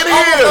champion Dash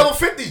almost here. level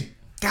 50.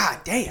 God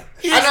damn.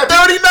 He's I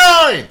got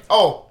 39.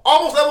 Oh,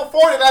 almost level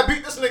 40, and I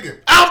beat this nigga.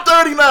 I'm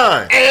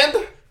 39.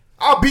 And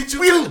I'll beat you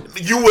too.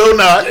 You will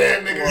not. Yeah,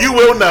 nigga. You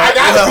will not. I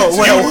gotta beat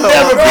you. well, You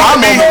well, never beat I'm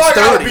me. You know I almost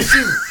gotta 30. beat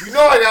you. You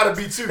know I gotta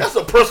beat you. That's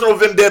a personal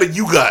vendetta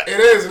you got. It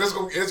is, and it's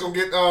gonna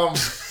get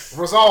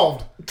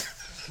resolved.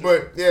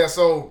 But yeah,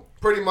 so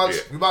pretty much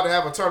we about to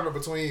have a tournament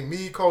between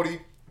me, Cody,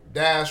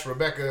 Dash,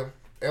 Rebecca,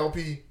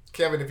 LP,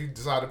 Kevin if you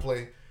decide to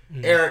play,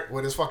 Eric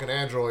with his fucking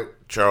Android,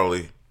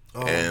 Charlie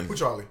and who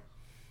Charlie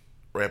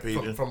Rampage.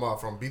 from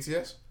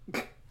BTS.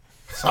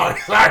 Sorry.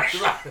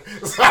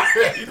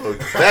 You know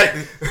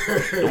exactly.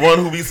 The one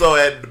who we saw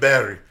at the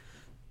Battery.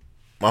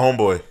 My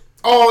homeboy.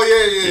 Oh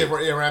yeah,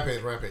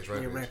 Rampage.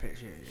 Yeah,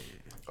 Rampage.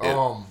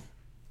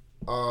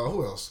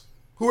 Who else?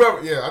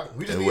 Whoever. Yeah,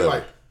 we just And need whoever.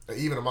 like an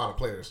even amount of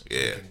players.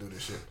 Yeah. Who can do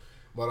this shit.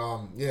 But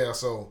yeah,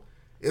 so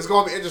it's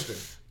gonna be interesting.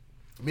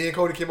 Me and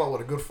Cody came up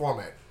with a good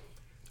format.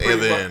 And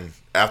Pretty then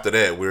after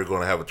that, we're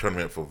going to have a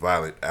tournament for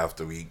Violet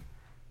after we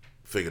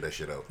figure that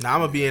shit out. Now I'm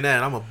gonna be in that.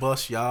 And I'm gonna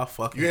bust y'all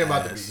fucking. You ain't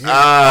about to be. ass.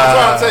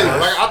 I'm trying to tell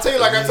you. I'll tell you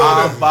like I told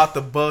I'm them. about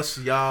to bust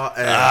y'all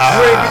ass.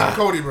 You ain't beating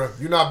Cody, bro.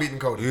 You're not beating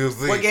Cody. You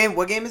see?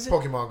 What game is it?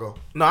 Pokemon Go.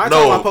 No, I ain't No,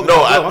 talking about Pokemon no,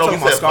 Go. I I'm know talking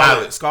he about said Scarlet.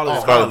 Violet.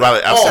 Scarlet. Scarlet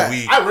Violet after Oh,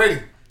 we. I'm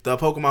ready. The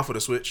Pokemon for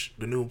the Switch,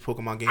 the new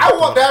Pokemon game. I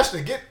want Dash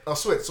to get a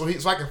Switch so I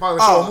can finally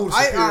show him who the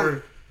I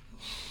superior,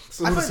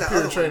 who I the played the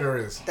superior other trainer one.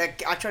 is.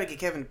 That I try to get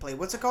Kevin to play.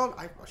 What's it called?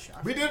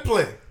 We did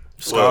play.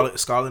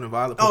 Scarlet and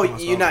Violet. Oh, Pokemon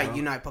Scarlet.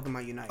 Unite,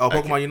 Pokemon Unite. Oh,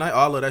 Pokemon Unite. Oh,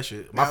 I love that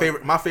shit. My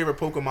favorite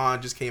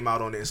Pokemon just came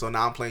out on it, so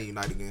now I'm playing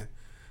Unite again,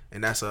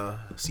 and that's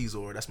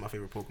Caesar. That's my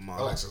favorite Pokemon.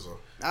 I like Scizor.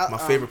 My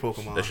favorite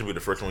Pokemon. That should be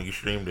the first one you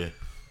streamed in.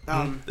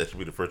 That should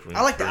be the first one.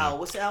 I like the owl.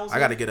 What's the owl's I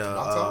got to name? get a.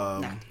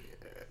 Nah.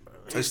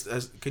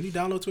 Can you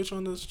download Twitch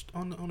on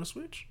the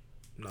Switch?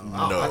 No,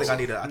 No. I think I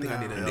need a.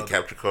 You need a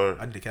capture card.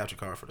 I need a capture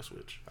card for the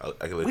Switch. I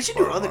can let We you should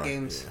do borrow other mine.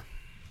 games. Yeah.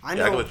 I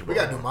Yeah, I can know. let you We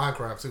borrow gotta do mine.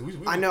 Minecraft too.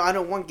 We I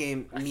know one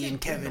game me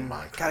and Kevin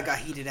Minecraft. kind of got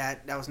heated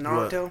at. That was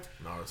Naruto.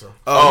 Naruto.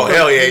 Oh,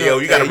 hell yeah, yo,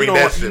 you gotta bring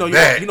that shit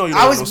back.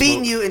 I was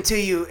beating you until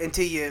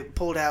you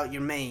pulled out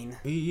your main.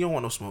 You don't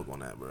want no smoke on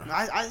that, bro.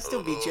 I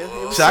still beat you.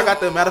 It was So I so-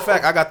 got the matter of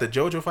fact, I got the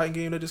JoJo fighting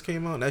game that just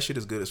came out. And that shit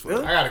is good as fuck.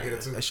 Really? I gotta get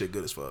it too. That shit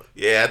good as fuck.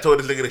 Yeah, I told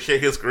this nigga to share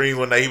his screen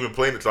when they even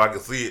playing it so I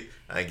could see it.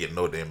 I ain't getting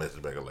no damn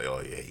message back. I'm like,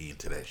 oh yeah, he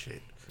into that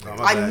shit. Oh,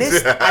 my I bad.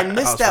 missed I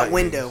was that fighting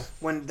window games.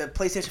 when the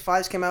PlayStation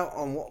 5s came out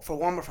for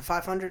Walmart for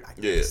 $500. I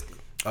Yeah. missed it.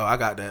 Oh, I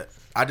got that.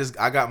 I just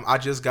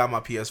got my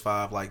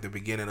PS5 like the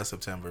beginning of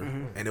September,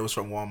 and it was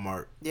from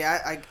Walmart.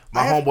 Yeah,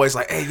 My homeboy's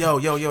like, "Hey, yo,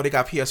 they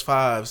got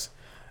PS5s,"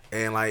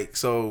 and like,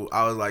 so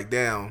I was like,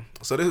 "Damn."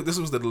 So this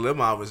was the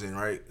dilemma I was in,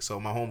 right? So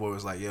my homeboy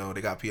was like, "Yo,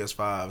 they got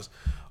PS5s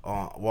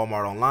on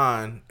Walmart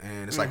online,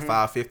 and it's like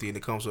 $550, and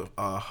it comes with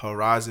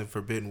Horizon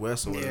Forbidden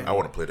West or whatever." I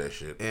want to play that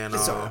shit. And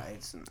It's alright.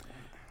 It's-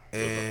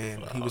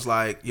 and he was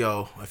like,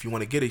 "Yo, if you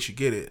want to get it, you should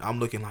get it."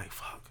 I'm looking like,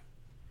 "Fuck."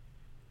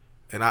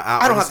 And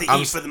I don't have to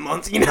eat for the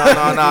month, you know. No.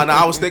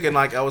 I was thinking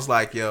like I was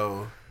like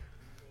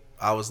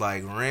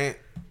rent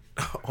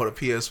or the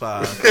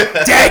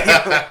PS5.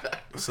 Damn.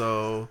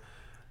 So,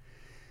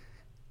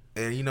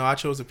 and I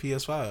chose the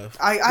PS5.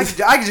 I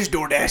could just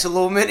DoorDash a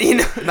little bit, you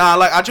know. Nah,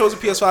 like I chose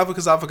the PS5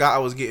 because I forgot I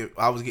was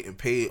getting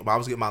paid. I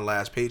was getting my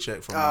last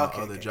paycheck from my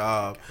other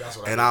job, That's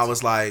what I and did I too.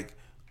 was like,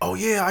 "Oh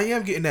yeah, I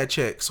am getting that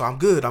check, so I'm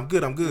good.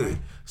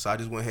 So I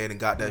just went ahead and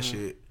got that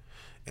shit,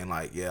 and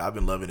like, yeah, I've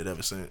been loving it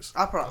ever since.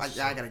 I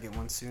gotta get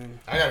one soon.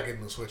 I gotta get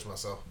a new Switch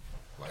myself,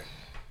 like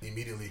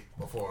immediately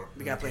before.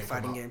 We gotta play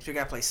fighting games. We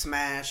gotta play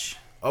Smash.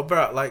 Oh,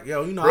 bro, like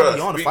yo, I Bruh, be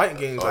on the speak- fighting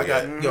games. oh, I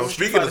got yeah. yo.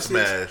 Speaking of Street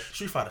Fighter Smash. 6,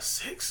 Street Fighter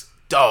 6,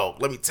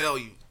 dog. Let me tell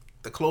you,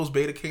 the closed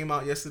beta came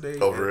out yesterday.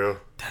 Oh, and for real?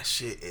 That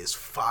shit is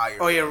fire.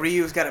 Oh yeah,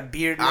 Ryu's got a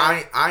beard now.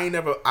 I ain't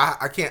never.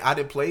 I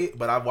didn't play it,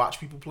 but I watched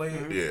people play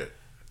it. Yeah.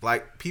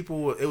 Like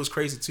people, it was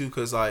crazy too,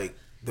 cause like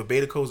the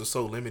beta codes are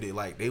so limited.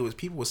 Like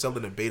people were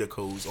selling the beta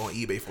codes on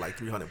eBay for like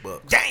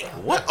 $300.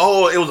 Damn. What?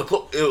 Oh, it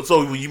was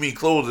so when you mean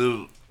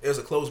closed, It was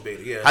a closed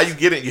beta. Yeah. how you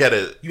get it? You had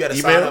to You had to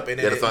email? sign up and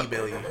You then had to they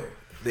email you.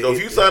 So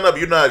if you sign up,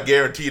 you're not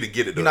guaranteed to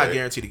get it. You're not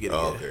guaranteed to get it.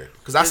 Oh, okay.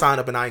 Because I signed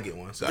up and I ain't get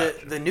one. So.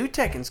 The new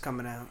Tekken's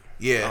coming out.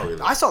 Yeah. Oh,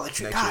 really? I saw the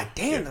Next God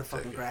year. damn, the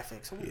fucking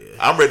graphics. Yeah.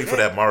 I'm ready for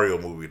that Mario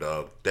movie,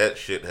 dog. That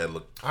shit had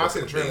looked. I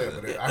seen the trailer,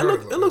 amazing. but I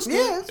heard It looks good.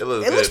 Yeah, It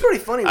looks it looks good.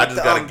 pretty funny. I with just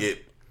the, gotta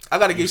get. I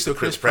gotta get used to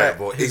Chris Pratt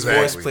voice. his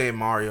Exactly. voice playing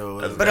Mario.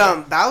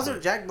 But Bowser,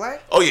 Jack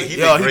Black. Oh yeah, he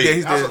Yo, did great.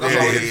 he's That's did. what Yeah,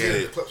 I yeah, see yeah.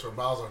 the clips from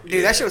Bowser.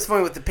 Dude, that shit was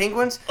funny with the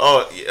penguins.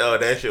 Oh, yeah,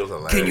 that shit was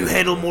hilarious. Can you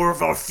handle more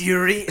of our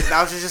fury? And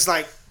Bowser's just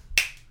like,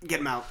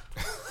 get him out.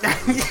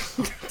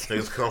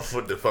 Niggas come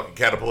for the fucking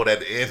catapult at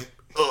the end.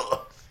 Ugh.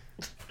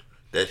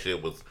 That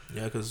shit was.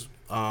 Yeah, because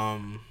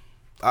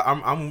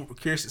I'm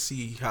curious to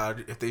see how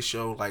if they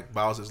show like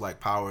Bowser's like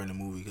power in the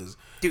movie because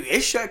Dude,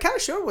 it kind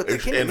of showed what the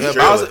kid. And yeah,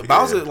 Sure,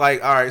 Bowser yeah.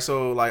 like all right,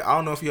 so like I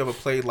don't know if you ever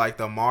played like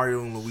the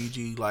Mario and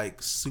Luigi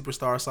like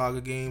Superstar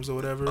Saga games or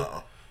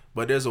whatever.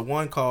 But there's a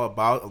one called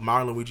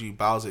Mario and Luigi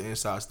Bowser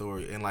Inside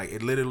Story, and like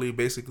it literally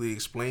basically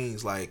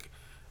explains like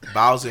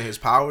Bowser and his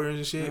powers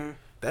and shit.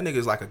 That nigga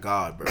is like a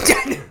god, bro.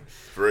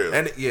 For real.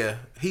 And yeah,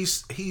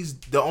 he's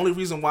the only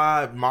reason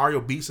why Mario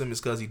beats him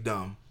is because he's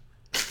dumb.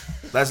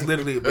 That's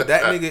literally. But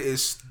that nigga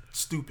is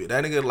stupid.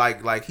 That nigga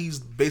like he's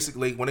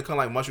basically when it comes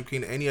like Mushroom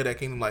Kingdom, any of that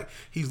kingdom, like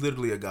he's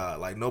literally a god.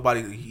 Like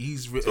nobody.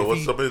 So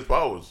what's some of his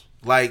powers?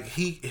 Like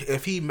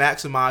if he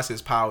maximizes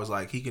his powers,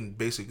 like he can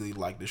basically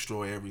like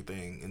destroy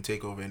everything and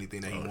take over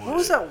anything that he wants. What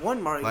was that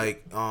one Mario?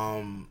 Like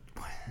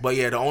but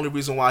yeah, the only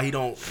reason why he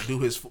don't do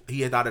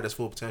he is not at his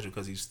full potential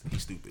because he's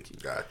stupid.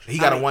 Gotcha. He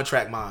got I a mean-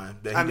 1-track mind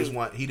that I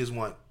he just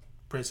want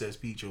Princess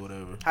Peach or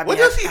whatever. What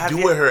does he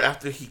do with her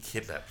after he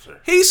kidnaps her?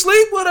 He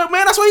sleep with her,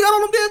 man. That's why he got all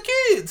them damn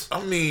kids.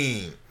 I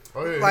mean,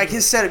 Oh, yeah, Like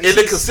his set of is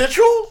it keys.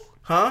 consensual?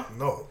 Huh?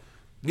 No.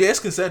 Yeah, it's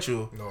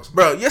consensual. No, it's not.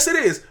 Bro, yes it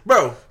is.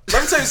 Bro,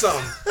 let me tell you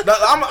something.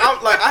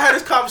 I'm like I had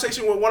this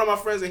conversation with one of my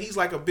friends and he's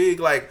like a big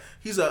like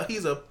he's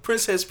a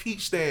Princess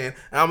Peach stan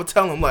and I'm gonna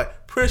tell him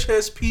like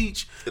Princess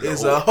Peach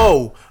is a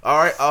hoe. All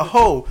right, a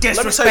hoe. Let me tell you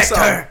Disrespect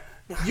something. her.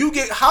 You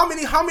get how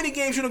many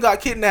games you done got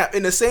kidnapped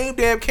in the same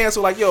damn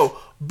cancel? Like yo,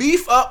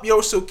 beef up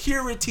your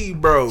security,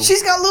 bro.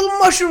 She's got little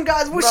mushroom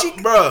guys. What she?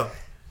 Bro.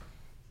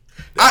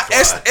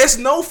 That's why. It's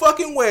no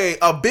fucking way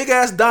a big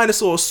ass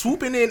dinosaur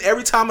swooping in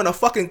every time in a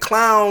fucking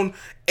clown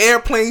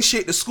airplane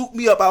shit to scoop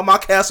me up out my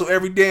castle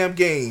every damn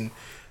game.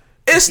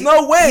 It's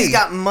no way. He's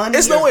got money,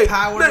 It's no way.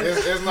 power. Look,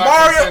 It's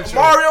not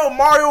consensual.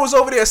 Mario was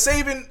over there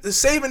saving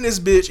this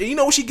bitch, and you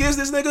know what she gives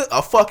this nigga?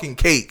 A fucking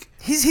cake.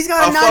 He's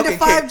got a fucking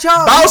 9-to-5 cake.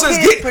 job.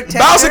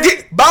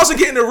 Bowser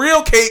getting a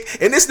real cake,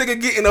 and this nigga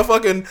getting a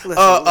fucking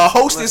a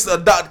hostess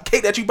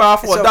cake that you buy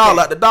for It's $1 okay.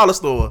 at the dollar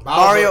store.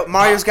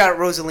 Mario's got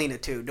Rosalina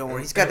too. Don't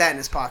worry, he's got that in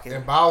his pocket.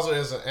 And Bowser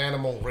is an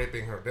animal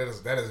raping her.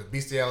 That is a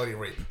bestiality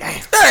rape.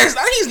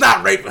 He's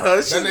not raping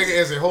her. That nigga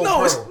is a whole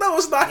No, it's turtle.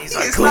 not. He's He's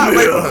like, it's "Come not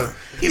here." raping her.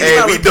 He's Hey,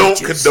 not we raping don't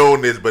bitches.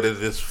 condone this, but it's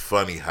just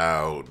funny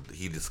how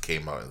he just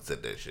came out and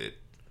said that shit.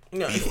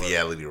 Yeah.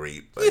 Bestiality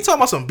rape. You talking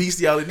about some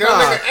bestiality? That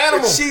nigga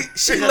animal. She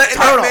He's a letting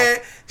turtle. that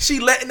man. She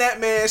letting that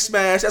man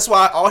smash. That's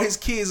why all his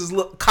kids is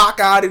look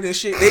cock-eyed and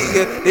shit.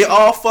 They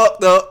all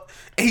fucked up.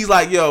 And he's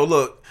like, yo,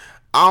 look,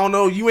 I don't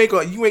know, you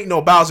ain't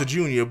no Bowser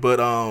Jr., but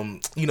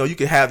you know, you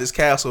can have this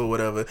castle or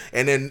whatever.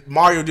 And then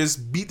Mario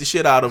just beat the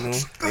shit out of him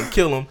and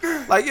kill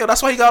him. Like, yo,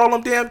 that's why he got all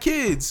them damn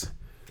kids.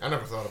 I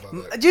never thought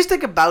about that. Just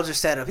think of Bowser's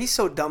setup. He's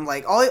so dumb.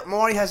 Like all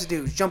Mario has to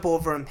do is jump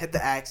over him, hit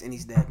the axe, and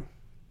he's dead.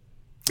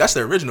 That's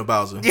the original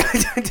Bowser. Yeah.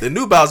 The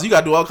new Bowser, you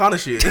gotta do all kind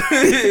of shit.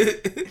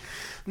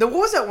 Now, what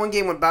was that one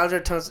game when Bowser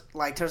turns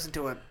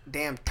into a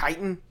damn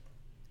Titan?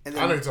 And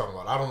I know what you're talking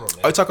about. I don't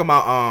know. Are you talking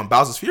about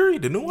Bowser's Fury,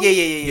 the new one?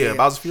 Yeah.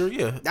 Bowser's Fury,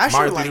 yeah. That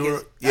Mario showed, like, 3D his-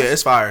 World. Yeah,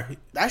 it's fire.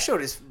 that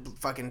showed his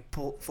fucking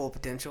full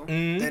potential.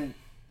 Mm-hmm. Then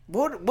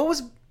what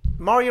was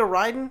Mario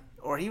riding?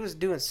 Or he was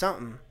doing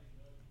something.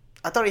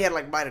 I thought he had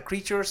like bite a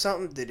creature or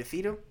something to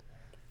defeat him.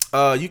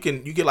 You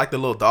get like the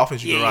little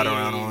dolphins you can ride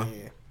around on.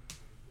 Yeah.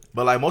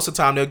 But like most of the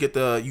time they'll get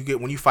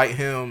when you fight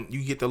him,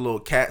 you get the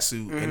little cat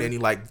suit and then he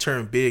like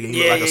turn big and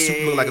you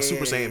look like a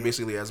Super Saiyan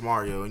basically as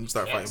Mario and you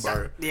start fighting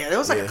Mario. Yeah, there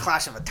was like Yeah. a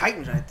clash of the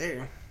Titans right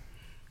there.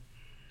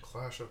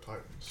 Clash of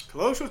Titans.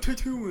 Clash of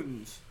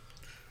Titans.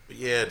 But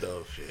yeah,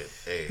 though, shit.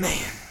 Hey, Man.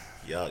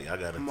 y'all got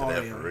into that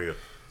Mario. for real.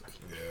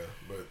 Yeah,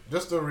 but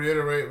just to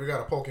reiterate, we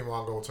got a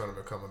Pokemon Go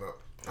tournament coming up.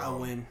 I'll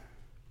win.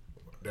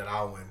 That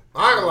I'll win.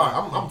 I ain't gonna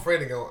lie. I'm afraid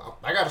to go.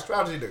 I got a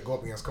strategy to go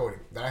up against Cody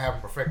that I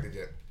haven't perfected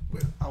yet.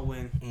 I'll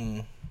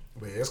win.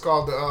 But yeah, it's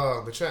called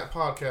the Champ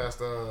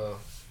Podcast.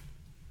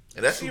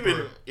 And that's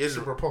even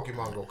Super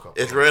Pokemon Go Cup.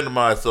 it's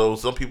randomized, so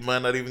some people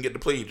might not even get to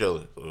play each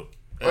other. So,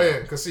 Oh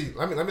yeah, cause see,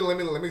 let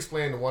me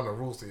explain the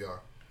rules to y'all.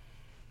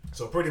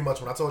 So pretty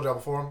much, when I told y'all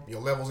before, your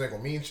levels ain't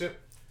gonna mean shit.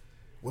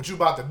 What you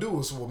about to do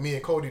is what me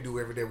and Cody do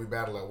every day we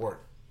battle at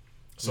work.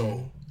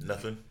 So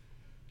nothing.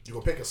 you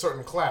gonna pick a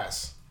certain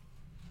class,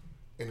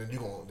 and then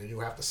you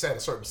have to set a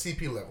certain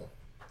CP level.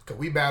 Cause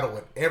we battle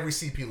at every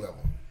CP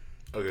level.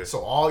 Okay.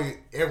 So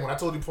when I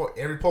told you before,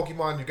 every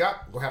Pokemon you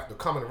got gonna have to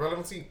come in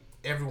relevancy.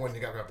 Everyone you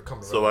got gonna have to come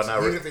in So why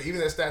relevancy. not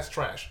even if their stats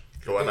trash.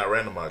 So why not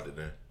randomize it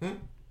then?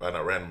 Why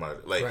not randomize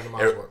it? Like,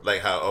 Randomize what? like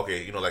how?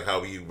 Okay, you know, like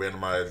how we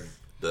randomize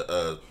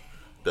the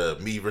the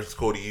me versus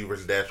Cody, you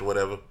versus Dash or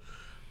whatever.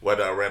 Why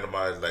not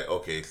randomize like,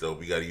 okay, so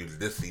we gotta use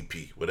this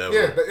CP, whatever.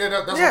 Yeah, that's what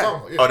I'm talking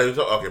about. Yeah. Oh, they was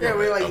okay. Yeah, my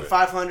we're bad. like Okay.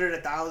 500,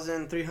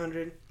 1,000,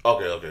 300.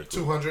 Okay, cool.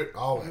 200,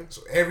 all that.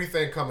 So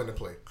everything come into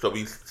play. So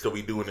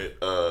we doing it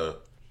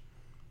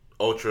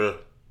Ultra,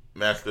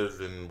 Masters,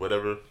 and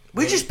whatever.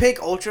 We just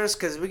pick ultras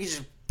because we can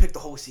just pick the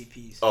whole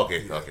CPs.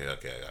 Okay, I got you. I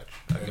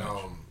And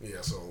got you.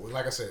 yeah, so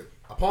like I said,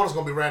 opponents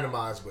gonna be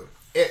randomized, but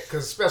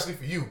because especially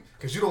for you,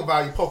 because you don't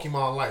value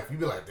Pokemon life, you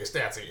be like, their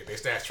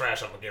stats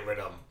trash, I'm gonna get rid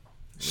of them.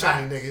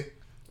 Shiny nigga.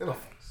 You know,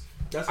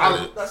 That's how how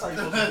you're supposed to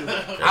do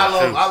it. I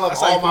love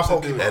That's how all you my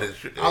supposed to do Pokemon. it. That is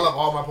true. I love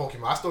all my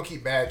Pokemon. I still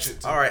keep bad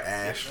shit too. All right,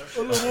 Ash.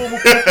 Man,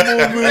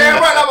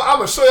 right, I'm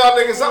gonna show y'all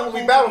niggas up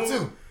when we battle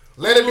too.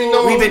 Let it be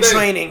known We've been today,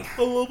 training.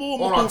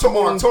 on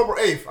October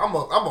 8th. I'm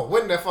gonna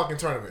win that fucking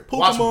tournament.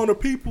 Watch me. Pokemon are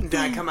people. Did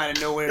I come out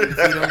of nowhere and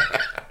defeat him?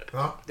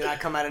 Huh? Did I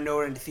come out of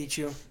nowhere and defeat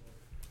you?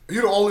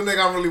 You the only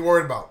nigga I'm really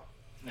worried about.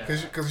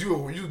 Cause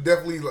you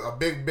definitely a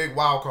big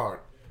wild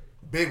card.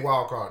 Big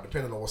wild card,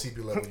 depending on what CP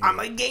level you I'm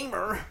at. a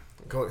gamer.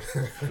 Go-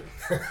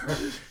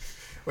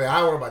 Wait, I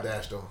ain't worried about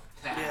Dash though.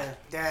 Yeah,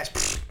 Dash.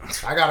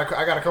 I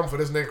gotta come for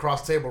this nigga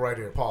across the table right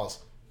here. Pause.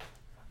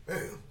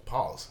 Damn,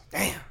 pause.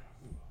 Damn.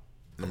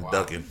 I'm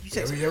ducking. You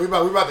said Yeah, we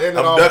about to end it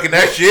I'm off. ducking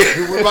that shit.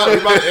 We about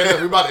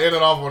to end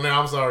it off on there.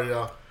 I'm sorry,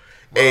 y'all.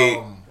 But,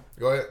 Hey.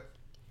 go ahead.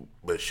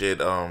 But shit,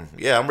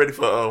 yeah, I'm ready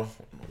for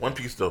One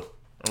Piece though.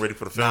 I'm ready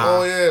for the film.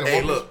 Oh yeah. the Hey,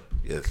 One Piece. look.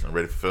 Yes, I'm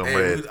ready for film Hey,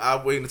 red.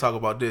 I'm waiting to talk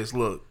about this.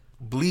 Look,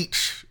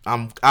 Bleach.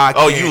 Oh, can't,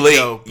 you late.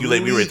 yo, You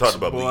late. We already talked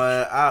about boy,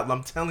 Bleach.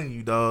 I'm telling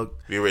you, dog.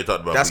 We already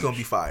talked about That's Bleach. gonna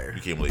be fire.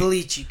 You came late.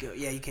 Bleach, you go.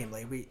 Yeah, you came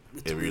late. We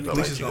Yeah, we were talking Bleach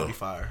about is gonna Chico. be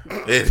fire.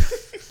 Yeah,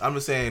 I'm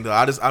just saying, though.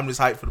 I'm just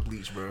hyped for the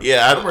Bleach, bro.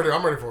 yeah, I'm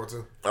ready for it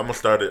too. I'm gonna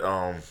start it.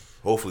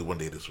 Hopefully one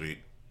day this week.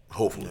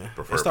 Hopefully, They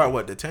prefer. start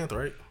what, the 10th,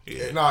 right?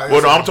 Yeah. Nah, Well,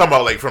 it's- no, I'm talking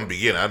about like from the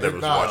beginning. I never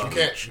was Nah, watching.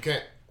 you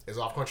can't. It's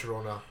off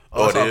Crunchyroll now.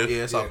 Oh, it's it all, is?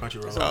 Yeah, it's all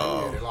Crunchyroll.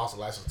 Yeah, they lost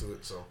the license to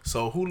it. So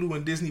So Hulu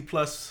and Disney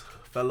Plus,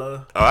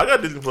 fella. Oh, I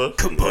got Disney Plus.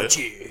 Yeah.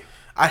 Kombucha.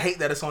 I hate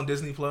that it's on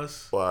Disney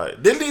Plus. Why?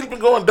 Disney's been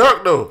going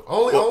dark though.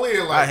 only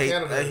in like I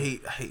Canada.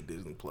 hate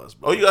Disney Plus,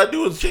 bro. All you gotta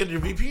do is change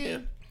your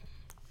VPN.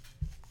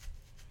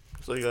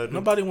 So you gotta do.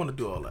 Nobody want to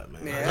do all that,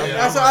 man. Yeah, Yeah,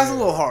 that's I'm a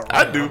little hard.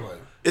 I Right? do. I'm like-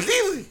 It's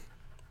easy.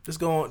 Just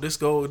go on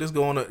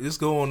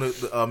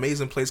the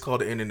amazing place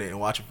called the internet and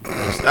watch it for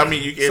free. I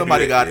mean, you can't.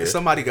 Somebody do that, got yeah. it.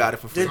 Somebody got it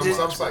for free.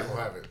 some site will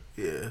have it.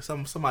 Yeah,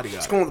 somebody got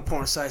Just it. go on the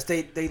porn sites.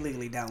 They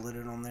legally download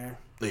it on there.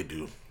 They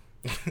do.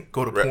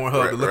 Go to Right- Pornhub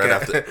right- to look right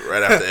at after-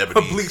 right after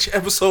Ebony. Bleach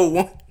episode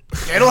 1.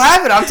 They don't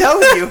have it. I'm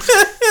telling you.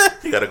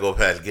 You gotta go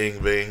past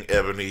Gangbang,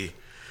 Ebony,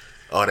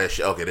 all that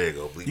shit. Okay, there you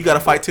go. Bleach. You got to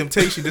fight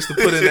temptation just to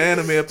put in an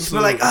anime episode.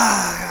 We're like,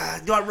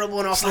 do I rub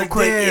one off real like,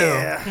 quick? damn.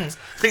 Yeah.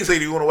 Things say,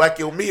 do you want to whack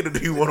your meat or do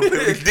you want to play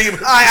with these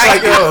demons? I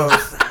like,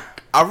 yo,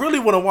 I really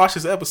want to watch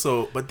this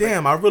episode, but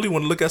damn, I really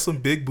want to look at some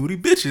big booty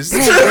bitches.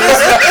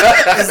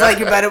 It's like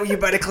you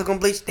better click on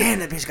Bleach. Damn,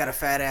 that bitch got a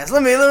fat ass.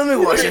 Let me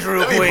watch this real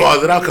Let me quick.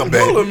 pause it. I'll come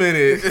Hold a back.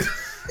 minute.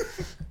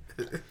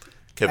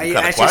 Kept Are it you-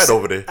 kind of at your- quiet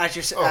over there.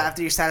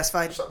 After you're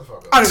satisfied, Shut the fuck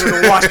up. I'm not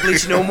gonna watch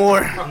Bleach no more.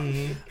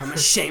 I'm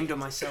ashamed of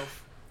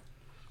myself.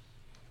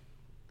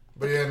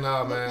 But yeah,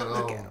 nah, man.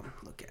 Look at him.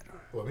 Look at him.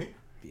 What, me?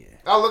 Yeah.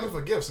 I was looking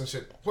for gifts and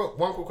shit.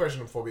 One quick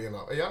question before we end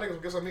up. Hey, y'all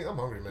niggas get something? I'm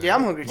hungry, man. Yeah,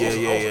 I'm hungry too. Yeah, I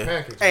want yeah, some yeah.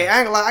 pancakes, Hey, man. I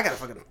ain't gonna lie. I gotta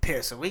fucking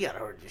piss, so we gotta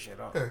hurry this shit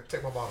up. Here,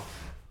 take my bottle.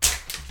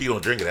 You gonna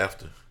drink it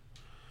after?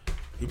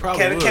 He probably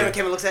Kevin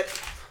would. looks at.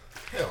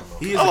 Hell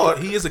no.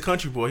 He is a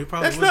country boy. He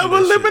probably That's would not do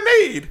but that shit.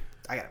 lemonade.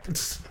 I gotta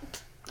piss.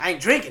 I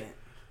ain't drinking it.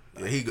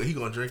 Yeah, he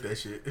gonna drink that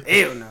shit.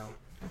 Ew, no.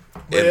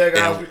 But yeah,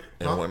 guys.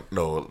 Huh?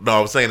 No, I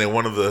was saying in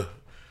one of the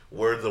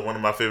words of one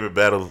of my favorite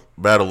battle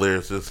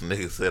lyrics, this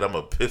nigga said, "I'm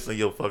gonna piss in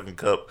your fucking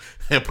cup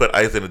and put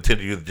ice in a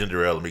tender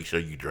ginger ale and make sure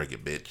you drink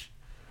it, bitch."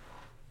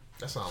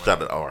 That sounds like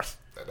Shout out to ours.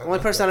 Only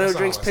person I know who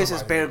drinks piss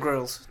is Bear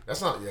Grylls.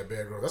 That's not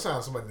Bear Grylls. That sounds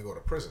like somebody to go to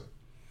prison.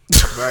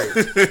 Right.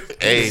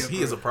 Hey,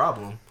 He is a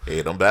problem.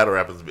 hey, them battle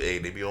rappers, hey,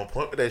 they be on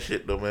point with that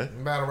shit though, man.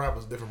 Them battle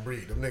rappers, different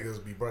breed. Them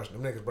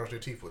niggas brush their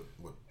teeth with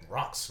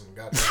rocks and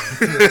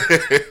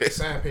goddamn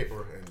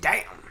sandpaper and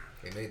Damn.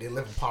 they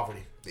live in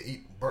poverty. They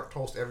eat burnt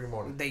toast every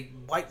morning. They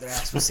wipe their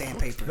ass with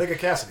sandpaper. Nigga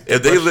Cassidy.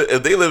 If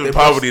they live in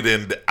poverty,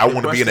 then I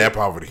want to be in that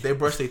poverty. They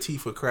brush their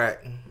teeth with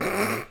crack.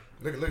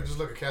 Just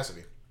look at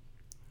Cassidy.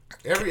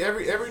 Every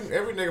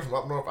nigga from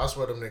up north, I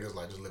swear them niggas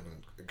like just live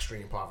in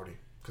extreme poverty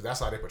because that's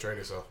how they portray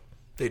themselves.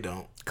 They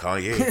don't.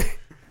 Kanye,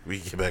 we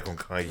get back on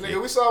Nigga,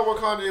 Kanye. we saw what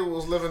Kanye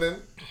was living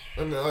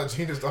in the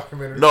Genius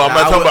documentary. No, I'm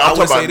not talking about. I'm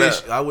talking say about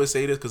this. that. I would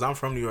say this because I'm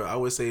from New York. I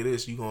would say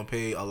this: you gonna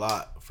pay a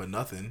lot for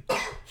nothing.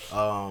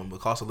 The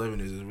cost of living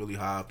is really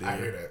high up there. I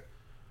hear that.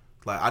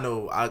 Like I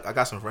know, I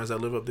got some friends that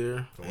live up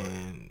there,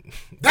 and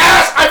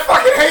Dash, I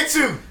fucking hate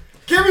you.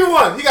 Give me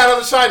one. He got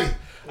another shiny.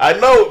 I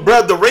know,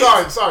 bro. The race,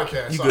 Sorry,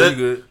 Cass. you Sorry. good,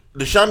 you good.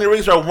 the shiny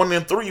rings are 1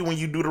 and 3 when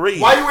you do the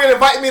race. Why you ain't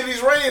inviting me to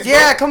these raids?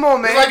 Yeah, bro? come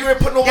on, man. It's like you ain't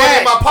putting no money Yes.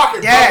 in my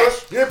pocket, Yes.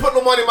 brother. You ain't putting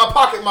no money in my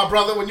pocket, my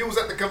brother, when you was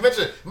at the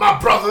convention, my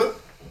brother.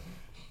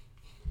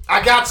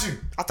 I got you.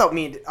 I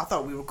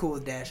thought we were cool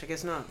with Dash. I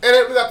guess not. And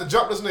then we got to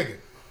jump this nigga.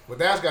 But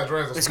Dash got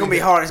dreads. It's gonna be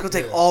hard. It's gonna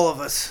take all of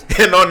us.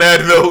 And on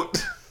that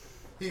note,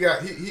 He can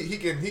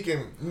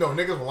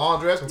niggas with long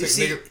dreads can take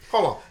see- niggas.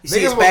 Hold on, you see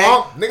his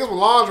bag? niggas with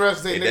long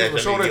dreads can take Hey, niggas Dash,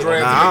 with that shorter nigga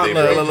dreads. Nah, and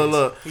take niggas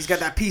look. He's got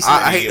that piece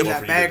I in hate that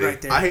him bag for you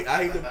right there.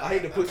 I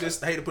hate to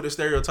put this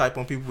stereotype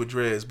on people with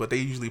dreads, but they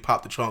usually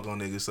pop the trunk on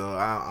niggas, so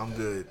I'm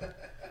good.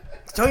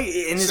 Tell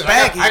you, in his Shit,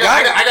 bag, he's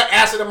got it. I got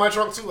acid in my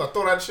trunk too. I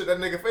throw that shit at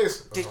that nigga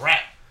face. It's a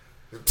rat.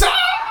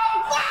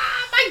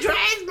 My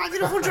dreads, my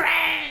beautiful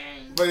dreads.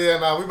 But yeah,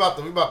 nah, we about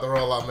to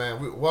roll out,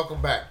 man.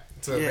 Welcome back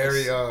to Yes.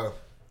 very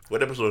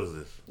what episode is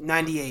this?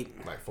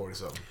 98. like 40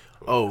 something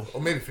Oh, or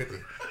maybe 50.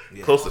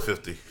 Close to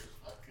 50.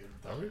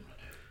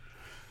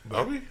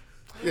 Are we?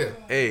 Yeah.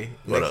 hey,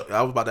 What next, up?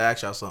 I was about to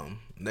ask y'all something.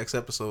 Next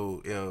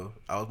episode, yo,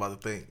 I was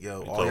about to think,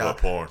 yo, talking about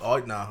porn.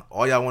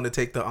 all y'all want to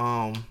take the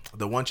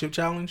one chip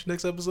challenge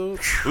next episode?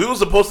 We were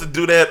supposed to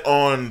do that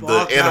on the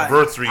Well, God.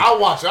 anniversry. I'll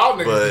watch y'all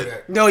niggas But- do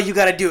that. No, you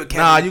gotta do it,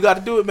 Kevin. Nah, you got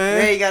to do it,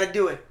 man. Yeah, you gotta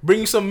do it. Bring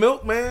you some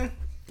milk, man.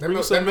 That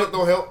milk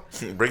don't help.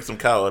 Bring some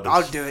cow udders.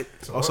 I'll do it.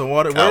 Or some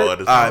water. Cow All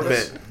udders. right,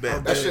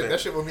 That bet.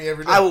 shit with me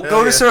every day. I will go Hell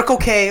to yeah. Circle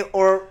K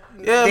or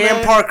Yeah, Dan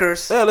man.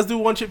 Parker's. Yeah, let's do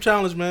one chip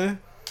challenge, man.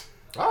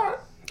 All right.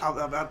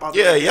 I'll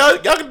Yeah, y'all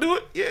can do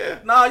it. Yeah.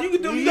 Nah, you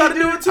can do. You got to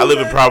do it too. I live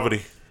in man.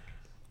 poverty.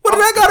 What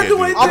did I got to can't do?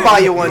 do it. Anything? I'll buy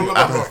you You one. don't live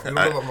up north. You don't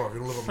live up north. You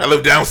don't live up I north.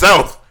 live down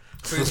south.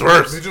 So It's you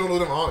worse. don't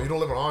live in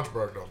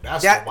Orangeburg though.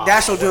 That's the wild,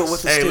 Dash will wild do it west.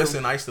 with the Hey, steel.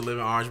 listen, I used to live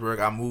in Orangeburg.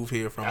 I moved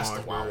here from That's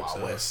the wild,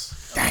 Orangeburg. wild So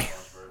west. Damn.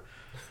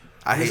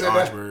 I We hate said that.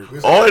 Orangeburg. We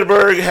said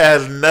Orangeburg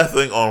has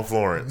nothing on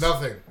Florence.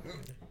 nothing.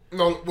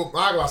 No, well,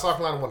 I got South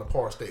Carolina, one of the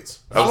poor states.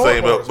 I was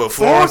saying, but Florence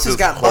Florence has is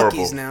got horrible.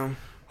 Buc-ee's now.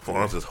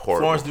 Florence is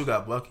horrible. Florence do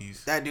got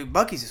Buc-ee's. That dude,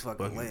 Buc-ee's is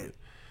fucking Buc-ee's. lit.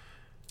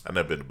 I've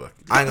never been to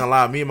Buc-ee's. I ain't gonna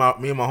lie, me and my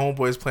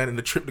homeboys planning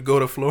the trip to go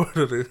to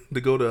Florida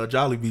to go to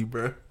Jollibee,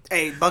 bro.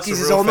 Hey, Buc-ee's Some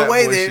is real on the fat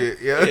way boy there. shit,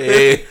 yeah.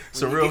 Hey.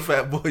 Some real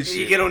fat boy You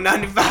shit. get on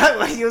 95,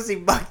 like you'll see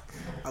Buc.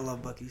 I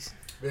love Buc-ee's.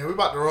 Man, we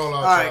about to roll out.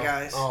 All right,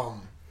 y'all.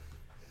 guys.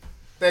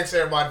 Thanks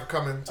everybody for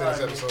coming to this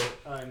episode.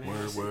 All right,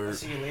 man. Word. I'll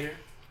see you later.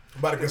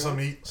 About to get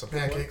something to eat, some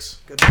pancakes.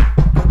 Good. God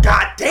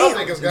Y'all damn.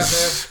 niggas,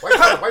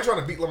 goddamn. Why you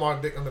trying to beat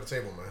Lamar Dick under the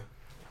table, man?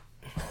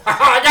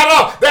 I got it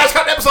off. That's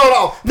cut the episode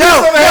off. No,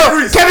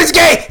 Kevin's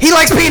gay. He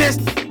likes penis.